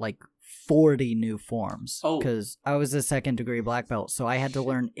learn like 40 new forms because I was a second degree black belt, so I had to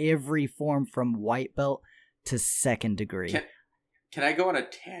learn every form from white belt to second degree. Can I go on a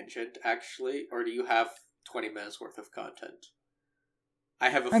tangent, actually, or do you have 20 minutes worth of content?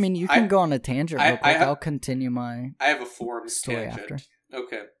 I mean, you can go on a tangent real quick. I'll continue my I have a forms story tangent. after.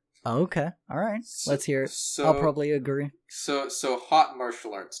 Okay. Okay. All right. Let's hear it. I'll probably agree. So hot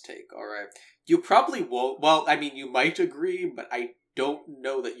martial arts take, all right. You probably won't. Well, I mean, you might agree, but I don't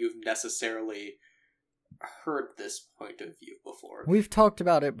know that you've necessarily heard this point of view before. We've talked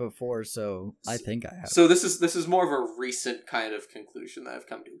about it before, so I think I have. So this is more of a recent kind of conclusion that I've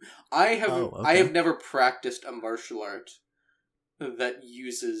come to. I have never practiced a martial art that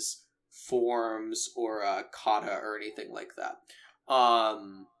uses forms or kata or anything like that.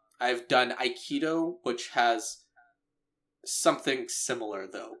 I've done Aikido, which has something similar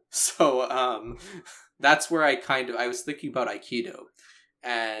though. So that's where I was thinking about Aikido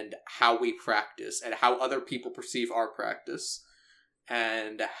and how we practice and how other people perceive our practice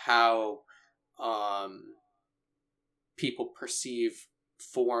and how people perceive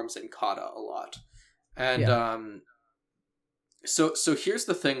forms and kata a lot. And so here's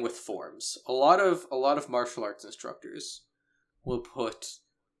the thing with forms. A lot of martial arts instructors will put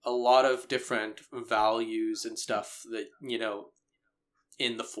a lot of different values and stuff that,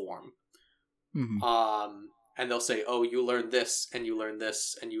 in the form. Mm-hmm. And they'll say, oh, you learn this, and you learn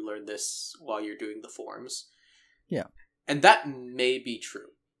this, and you learn this while you're doing the forms. Yeah. And that may be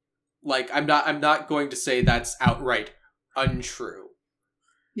true. Like, I'm not going to say that's outright untrue.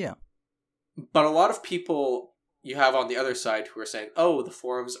 Yeah. But a lot of people you have on the other side who are saying, oh, the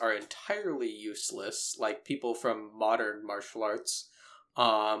forms are entirely useless, like people from modern martial arts,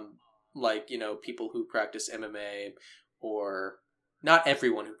 like, people who practice MMA, or not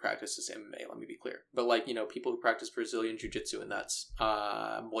everyone who practices MMA, let me be clear, but like, people who practice Brazilian Jiu-Jitsu, and that's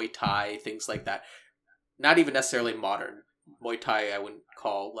Muay Thai, things like that. Not even necessarily modern. Muay Thai I wouldn't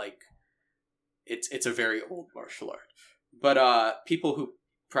call, like, it's a very old martial art. But people who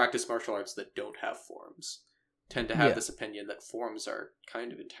practice martial arts that don't have forms tend to have this opinion that forms are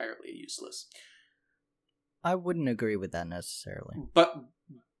kind of entirely useless. I wouldn't agree with that necessarily.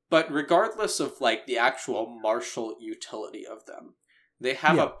 But regardless of like the actual martial utility of them, they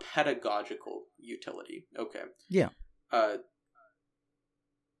have a pedagogical utility. Okay. Yeah.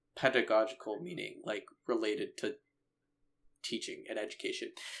 Pedagogical meaning like related to teaching and education.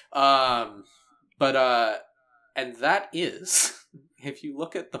 And that is, if you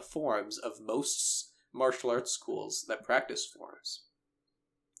look at the forms of most martial arts schools that practice forms,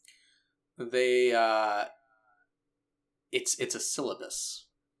 they it's a syllabus.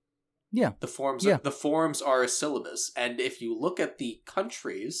 Yeah. The forms are a syllabus, and if you look at the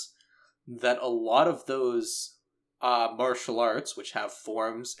countries that a lot of those martial arts, which have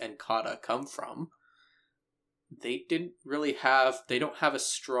forms and kata, come from, they don't have a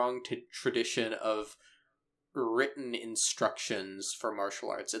strong tradition of written instructions for martial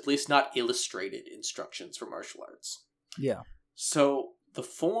arts, at least not illustrated instructions for martial arts. Yeah. So the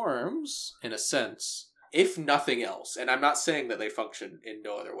forms, in a sense, if nothing else, and I'm not saying that they function in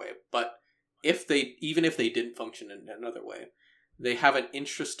no other way, but even if they didn't function in another way, they have an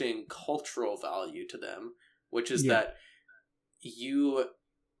interesting cultural value to them, which is that you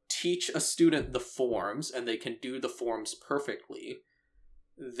teach a student the forms and they can do the forms perfectly.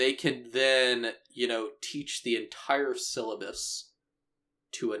 They can then, teach the entire syllabus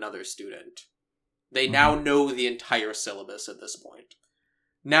to another student. They now know the entire syllabus at this point.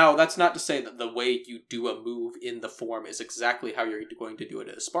 Now, that's not to say that the way you do a move in the form is exactly how you're going to do it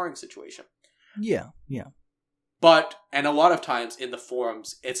in a sparring situation. Yeah. But, and a lot of times in the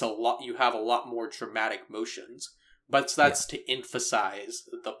forms, you have a lot more dramatic motions. But that's to emphasize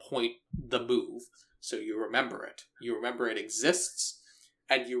the move, so you remember it. You remember it exists,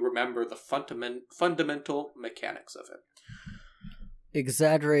 and you remember the fundamental mechanics of it.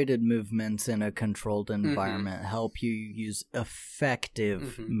 Exaggerated movements in a controlled environment help you use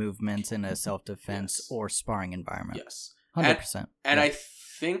effective movements in a self-defense or sparring environment. Yes. 100%. And I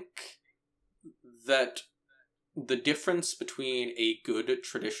think that the difference between a good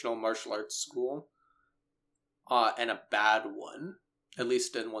traditional martial arts school and a bad one, at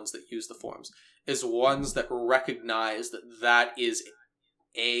least in ones that use the forms, is ones that recognize that is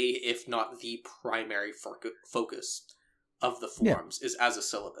if not the primary focus of the forms, is as a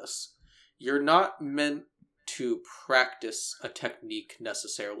syllabus. You're not meant to practice a technique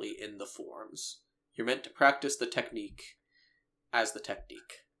necessarily in the forms. You're meant to practice the technique as the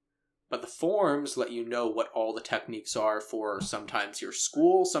technique. But the forms let you know what all the techniques are for sometimes your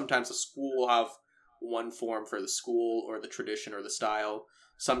school. Sometimes a school will have one form for the school or the tradition or the style.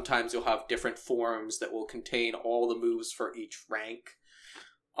 Sometimes you'll have different forms that will contain all the moves for each rank.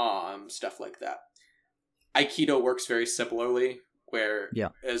 Stuff like that. Aikido works very similarly, where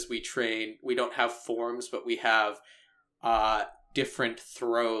as we train, we don't have forms, but we have different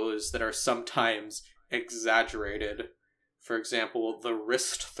throws that are sometimes exaggerated. For example, the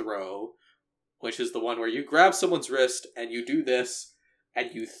wrist throw, which is the one where you grab someone's wrist and you do this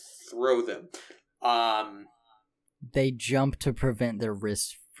and you throw them. They jump to prevent their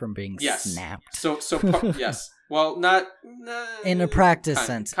wrist from being snapped. So yes. Well, not in a practice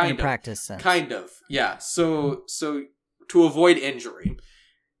sense. Kind of. Yeah. So to avoid injury,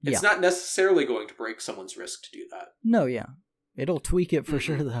 it's not necessarily going to break someone's wrist to do that. No, yeah. It'll tweak it for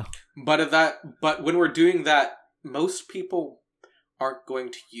sure though. But when we're doing that, most people aren't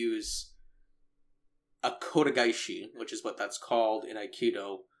going to use a kodagaishi, which is what that's called in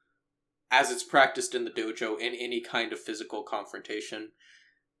Aikido, as it's practiced in the dojo in any kind of physical confrontation.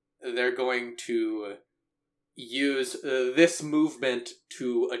 They're going to use this movement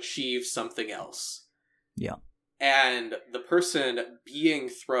to achieve something else. Yeah. And the person being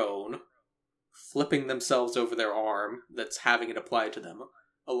thrown, flipping themselves over their arm that's having it applied to them,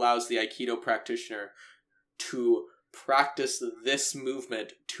 allows the Aikido practitioner to practice this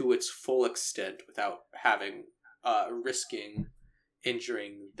movement to its full extent without having risking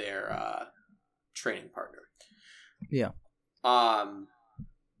injuring their training partner. Yeah.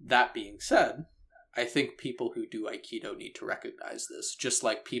 That being said, I think people who do Aikido need to recognize this, just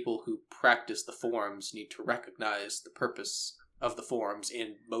like people who practice the forms need to recognize the purpose of the forms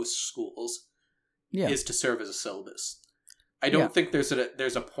in most schools is to serve as a syllabus. I don't think there's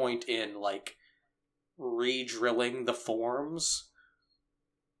a point in like re-drilling the forms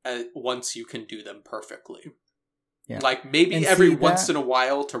once you can do them perfectly. Yeah. Like maybe every once in a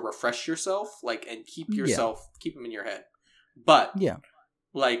while to refresh yourself, like, and keep them in your head. But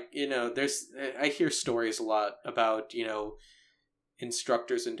like, I hear stories a lot about,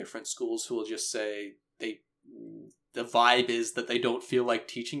 instructors in different schools who will just say the vibe is that they don't feel like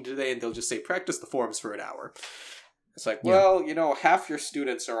teaching today, and they'll just say, practice the forms for an hour. It's like, well, half your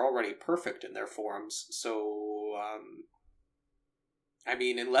students are already perfect in their forms, so, I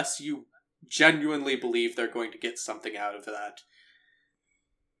mean, unless you genuinely believe they're going to get something out of that,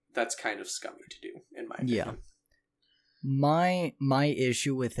 that's kind of scummy to do, in my opinion. Yeah. My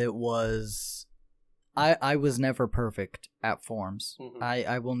issue with it was I was never perfect at forms. Mm-hmm.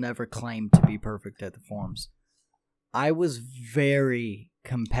 I will never claim to be perfect at the forms. I was very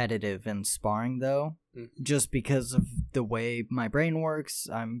competitive in sparring, though, just because of the way my brain works.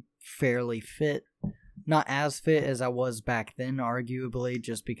 I'm fairly fit. Not as fit as I was back then, arguably,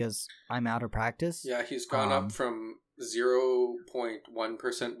 just because I'm out of practice. Yeah, he's gone up from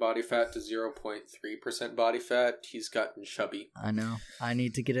 0.1% body fat to 0.3% body fat. He's gotten chubby. I know. I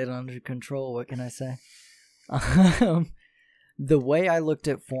need to get it under control. What can I say? The way I looked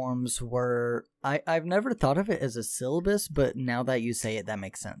at forms were... I've never thought of it as a syllabus, but now that you say it, that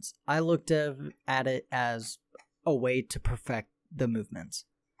makes sense. I looked at it as a way to perfect the movements.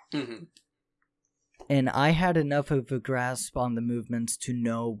 Mm-hmm. And I had enough of a grasp on the movements to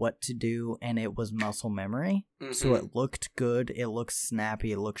know what to do, and it was muscle memory. Mm-hmm. So it looked good, it looked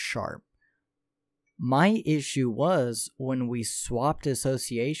snappy, it looked sharp. My issue was when we swapped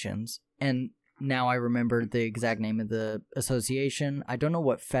associations, and now I remember the exact name of the association. I don't know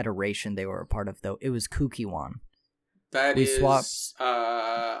what federation they were a part of, though. It was Kukiwon. That is ITF.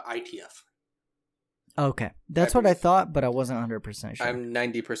 Okay. That's what I thought, but I wasn't 100% sure. I'm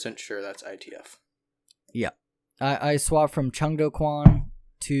 90% sure that's ITF. Yeah. I swapped from Chungdo-kwon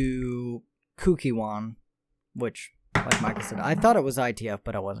to Kukiwon, which, like Michael said, I thought it was ITF,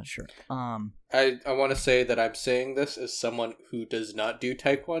 but I wasn't sure. I want to say that I'm saying this as someone who does not do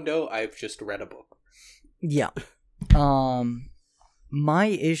Taekwondo. I've just read a book. Yeah. My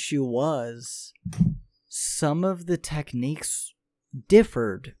issue was some of the techniques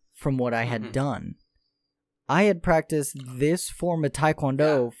differed from what I had done. I had practiced this form of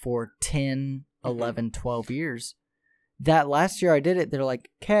Taekwondo for 10, 11, 12 years. That last year I did it, they're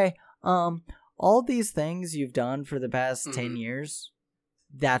like, okay, all these things you've done for the past 10 years,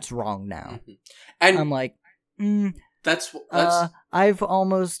 that's wrong now. And I'm like, that's I've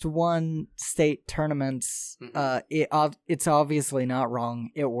almost won state tournaments. It's obviously not wrong.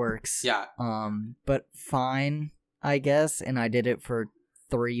 It works. Yeah. But fine, I guess. And I did it for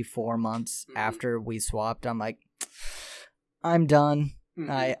 3-4 months after we swapped. I'm like, I'm done.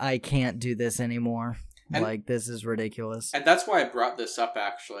 I can't do this anymore. And, this is ridiculous. And that's why I brought this up,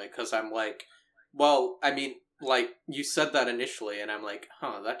 actually, because I'm like, well, I mean, you said that initially, and I'm like,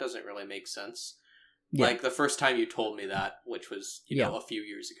 that doesn't really make sense. Yeah. The first time you told me that, which was, a few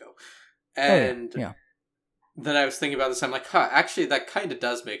years ago. And then I was thinking about this, I'm like, actually, that kind of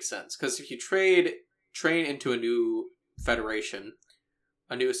does make sense. Because if you train into a new federation,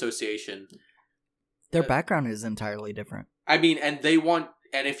 a new association... Their background is entirely different. I mean, and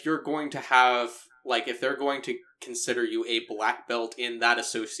if you're going to have, if they're going to consider you a black belt in that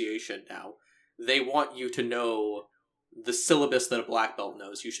association now, they want you to know the syllabus that a black belt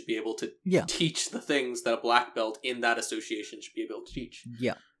knows. You should be able to teach the things that a black belt in that association should be able to teach.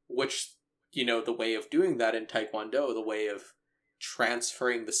 Yeah. Which, the way of doing that in Taekwondo, the way of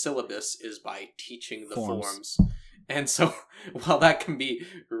transferring the syllabus is by teaching the forms. And so, while that can be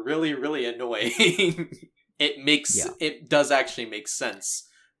really, really annoying, it does actually make sense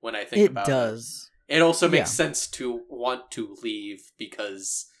when I think about it. It does. It also makes sense to want to leave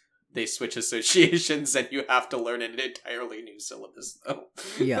because they switch associations and you have to learn an entirely new syllabus, though.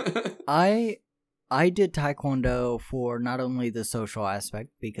 Yeah. I did Taekwondo for not only the social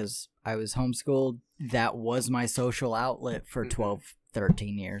aspect, because I was homeschooled. That was my social outlet for 12,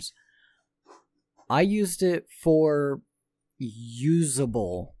 13 years. I used it for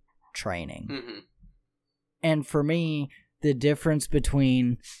usable training. And for me, the difference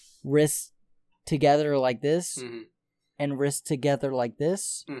between wrists together like this and wrists together like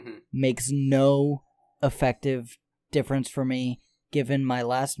this makes no effective difference for me, given my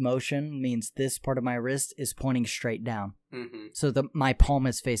last motion means this part of my wrist is pointing straight down. So my palm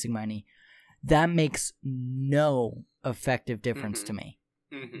is facing my knee. That makes no effective difference to me.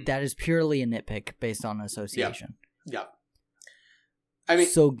 That is purely a nitpick based on association. Yeah. I mean,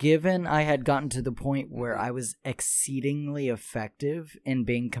 so given I had gotten to the point where I was exceedingly effective in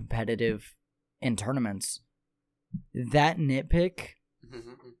being competitive in tournaments, that nitpick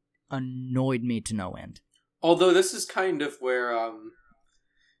annoyed me to no end. Although this is kind of where,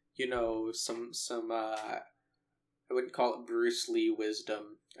 some I wouldn't call it Bruce Lee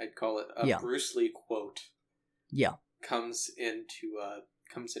wisdom. I'd call it a Bruce Lee quote. Yeah. Comes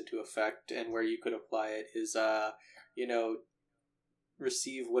into effect, and where you could apply it is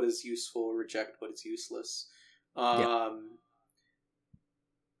receive what is useful, reject what is useless.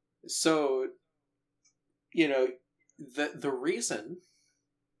 So, the reason,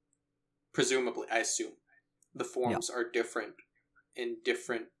 presumably, I assume, the forms are different in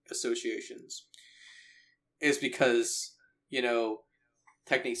different associations is because,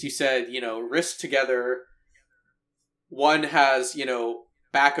 techniques, you said, wrist together, one has,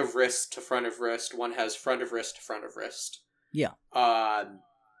 back of wrist to front of wrist, one has front of wrist to front of wrist. Yeah.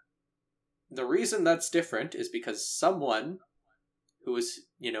 The reason that's different is because someone who was,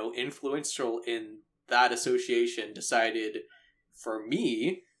 influential in that association decided, for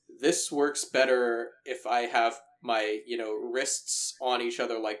me, this works better if I have my, wrists on each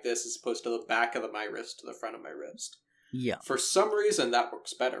other like this as opposed to the back of my wrist to the front of my wrist. Yeah. For some reason, that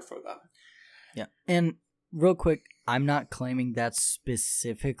works better for them. Yeah. And real quick, I'm not claiming that's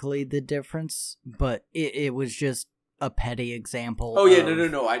specifically the difference, but it was just a petty example. Oh, yeah,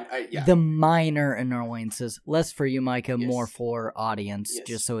 no. I the minor annoyances. Less for you, Micah, Yes. more for audience, Yes.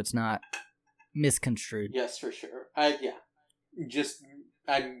 just so it's not misconstrued. Yes, for sure. I'm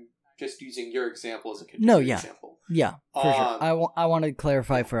just using your example as a continuing example. Yeah, for sure. I wanted to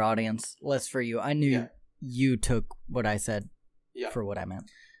clarify for audience, less for you. I knew you took what I said for what I meant.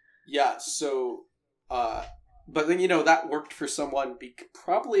 Yeah, so, but then, that worked for someone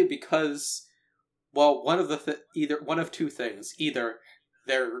probably because, well, one of two things. Either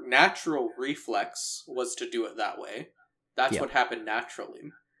their natural reflex was to do it that way. That's what happened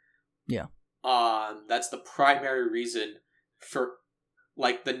naturally. Yeah. That's the primary reason for,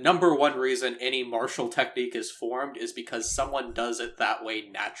 like, the number one reason any martial technique is formed is because someone does it that way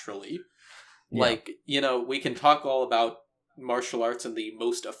naturally. Yeah. Like, we can talk all about martial arts and the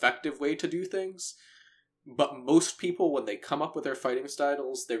most effective way to do things, but most people, when they come up with their fighting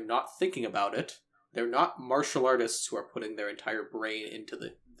styles, they're not thinking about it. They're not martial artists who are putting their entire brain into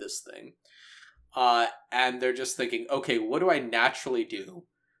this thing. And they're just thinking, okay, what do I naturally do?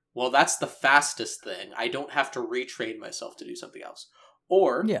 Well, that's the fastest thing. I don't have to retrain myself to do something else.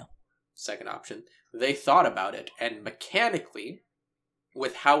 Or, second option, they thought about it, and mechanically,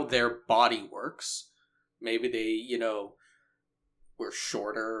 with how their body works, maybe they, were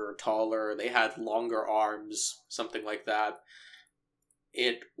shorter or taller, they had longer arms, something like that.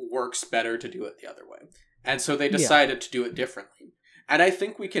 It works better to do it the other way. And so they decided to do it differently. And I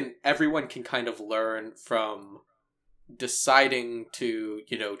think everyone can kind of learn from deciding to,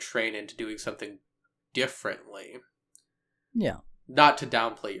 train into doing something differently. Yeah. Not to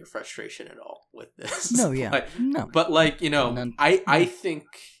downplay your frustration at all with this. No, yeah. But I think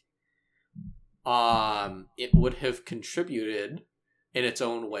it would have contributed in its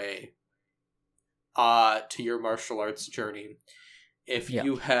own way to your martial arts journey if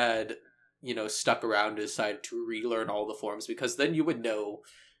you had, stuck around and decided to relearn all the forms, because then you would know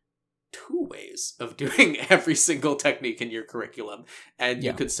two ways of doing every single technique in your curriculum. And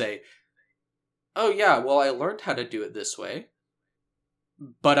you could say, oh yeah, well, I learned how to do it this way.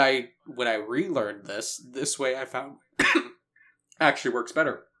 But when I relearned this way I found actually works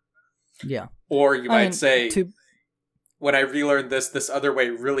better. Yeah. Or you might say, when I relearned this other way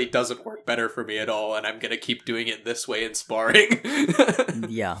really doesn't work better for me at all, and I'm going to keep doing it this way in sparring.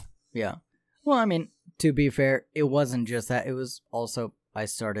 Yeah. Well, to be fair, it wasn't just that. It was also, I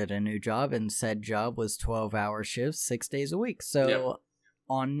started a new job, and said job was 12-hour shifts, 6 days a week. So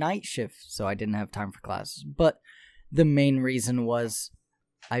on night shift, so I didn't have time for classes. But the main reason was,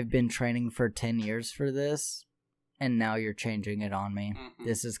 I've been training for 10 years for this, and now you're changing it on me. Mm-hmm.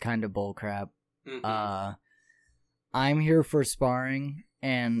 This is kind of bullcrap. Mm-hmm. I'm here for sparring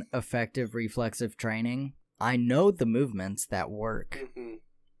and effective reflexive training. I know the movements that work.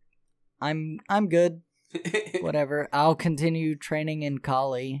 Mm-hmm. I'm good. Whatever. I'll continue training in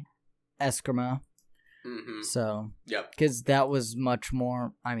Kali, Eskrima. Mm-hmm. So, because that was much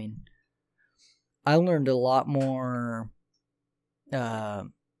more, I learned a lot more.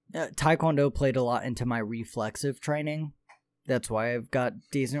 Taekwondo played a lot into my reflexive training. That's why I've got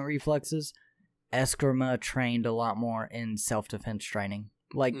decent reflexes. Eskrima trained a lot more in self-defense training.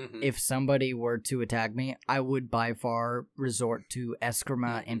 Like, if somebody were to attack me, I would by far resort to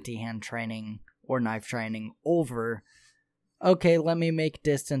Eskrima empty hand training or knife training over, okay, let me make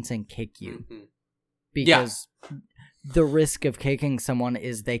distance and kick you. Mm-hmm. Because the risk of kicking someone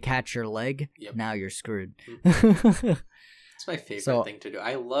is they catch your leg, now you're screwed. Mm-hmm. It's my favorite thing to do.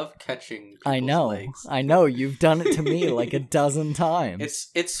 I love catching people's legs. I know. You've done it to me like a dozen times.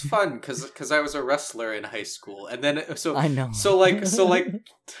 It's fun because I was a wrestler in high school, and then I know.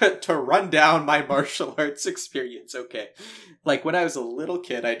 To run down my martial arts experience. Okay, like when I was a little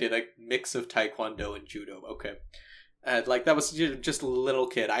kid, I did a mix of Taekwondo and Judo. Okay, And like that was just a little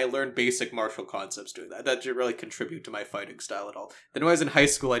kid. I learned basic martial concepts doing that. That didn't really contribute to my fighting style at all. Then when I was in high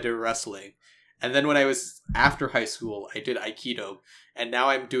school, I did wrestling. And then when I was after high school, I did Aikido. And now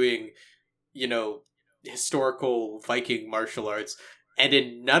I'm doing, historical Viking martial arts. And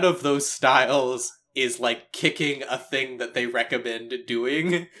in none of those styles is like kicking a thing that they recommend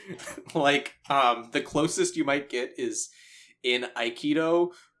doing. Like, the closest you might get is in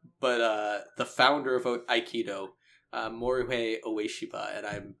Aikido, but the founder of Aikido, Morihei Ueshiba, and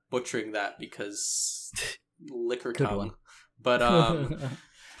I'm butchering that because liquor Good tongue. one.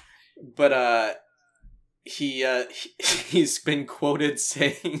 But he's been quoted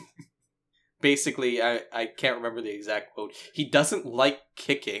saying, basically, I can't remember the exact quote. He doesn't like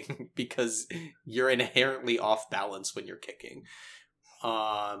kicking because you're inherently off balance when you're kicking.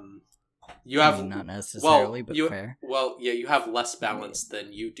 You have not necessarily, but fair. Well, yeah, you have less balance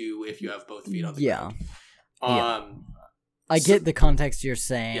than you do if you have both feet on the ground. I get the context you're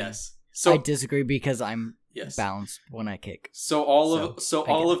saying. Yes. So I disagree because I'm balanced when I kick. So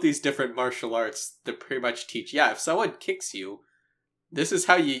all of these different martial arts, they pretty much teach. Yeah, if someone kicks you, this is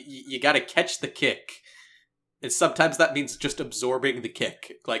how you got to catch the kick. And sometimes that means just absorbing the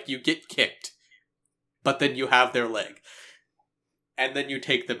kick. Like you get kicked, but then you have their leg, and then you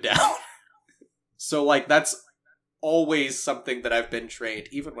take them down. So like that's always something that I've been trained,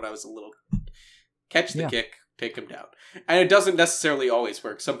 even when I was a little kid. Catch the kick, take them down. And it doesn't necessarily always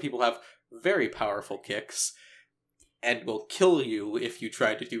work. Some people have very powerful kicks and will kill you if you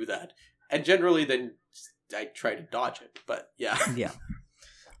try to do that. And generally then I try to dodge it, but yeah. Yeah.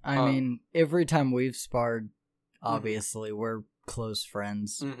 I mean, every time we've sparred, obviously, we're close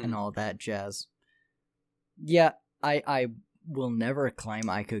friends and all that jazz. Yeah, I will never claim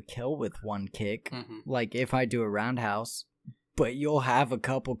I could kill with one kick, like if I do a roundhouse, but you'll have a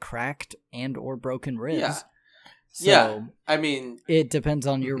couple cracked and or broken ribs. Yeah. So, I mean... It depends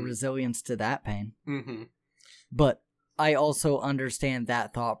on your resilience to that pain. Mm-hmm. But I also understand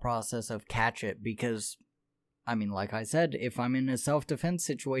that thought process of catch it because, I mean, like I said, if I'm in a self-defense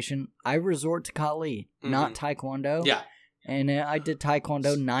situation, I resort to Kali, not Taekwondo. Yeah. And I did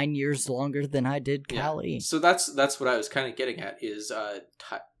Taekwondo 9 years longer than I did Kali. Yeah. So that's what I was kind of getting at, is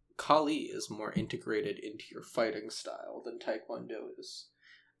Kali is more integrated into your fighting style than Taekwondo is.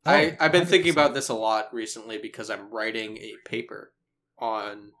 I've been 100%. Thinking about this a lot recently because I'm writing a paper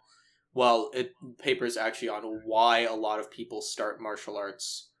on, paper's actually on why a lot of people start martial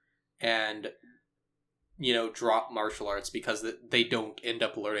arts and, drop martial arts because they don't end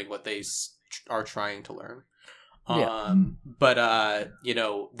up learning what they are trying to learn. But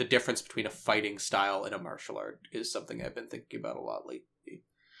the difference between a fighting style and a martial art is something I've been thinking about a lot lately.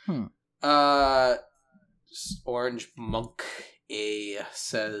 Orange Monk A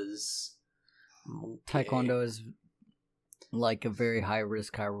says Taekwondo is like a very high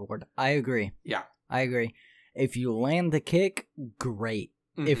risk, high reward. I agree. Yeah. I agree. If you land the kick, great.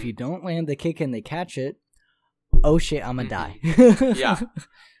 If you don't land the kick and they catch it, oh shit, I'm gonna die. Yeah.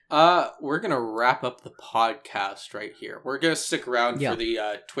 We're gonna wrap up the podcast right here. We're gonna stick around for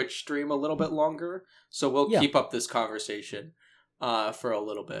the Twitch stream a little bit longer, so we'll keep up this conversation for a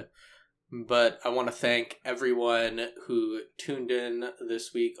little bit. But I want to thank everyone who tuned in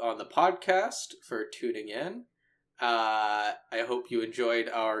this week on the podcast for tuning in. I hope you enjoyed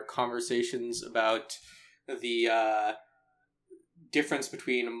our conversations about the difference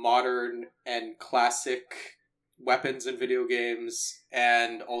between modern and classic weapons in video games,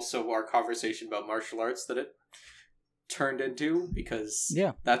 and also our conversation about martial arts that it turned into, because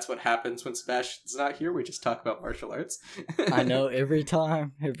that's what happens when Sebastian's not here. We just talk about martial arts. I know, every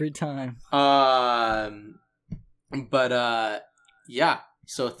time.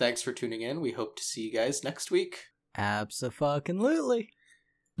 So thanks for tuning in. We hope to see you guys next week. Abso-fucking-lutely.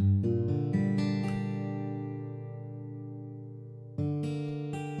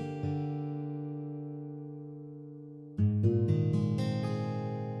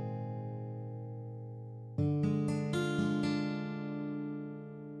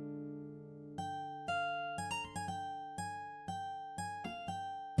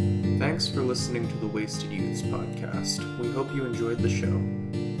 Thanks for listening to the Wasted Youths podcast. We hope you enjoyed the show.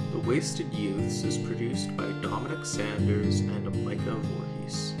 The Wasted Youths is produced by Dominic Sanders and Micah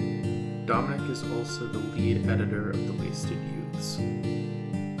Voorhees. Dominic is also the lead editor of The Wasted Youths.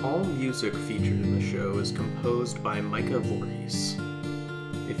 All music featured in the show is composed by Micah Voorhees.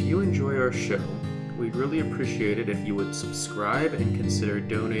 If you enjoy our show, we'd really appreciate it if you would subscribe and consider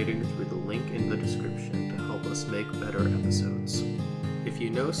donating through the link in the description to help us make better episodes. If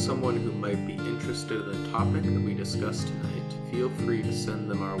you know someone who might be interested in the topic that we discussed tonight, feel free to send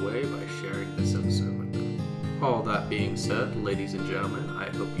them our way by sharing this episode with them. All that being said, ladies and gentlemen, I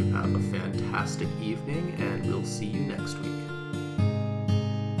hope you have a fantastic evening, and we'll see you next week.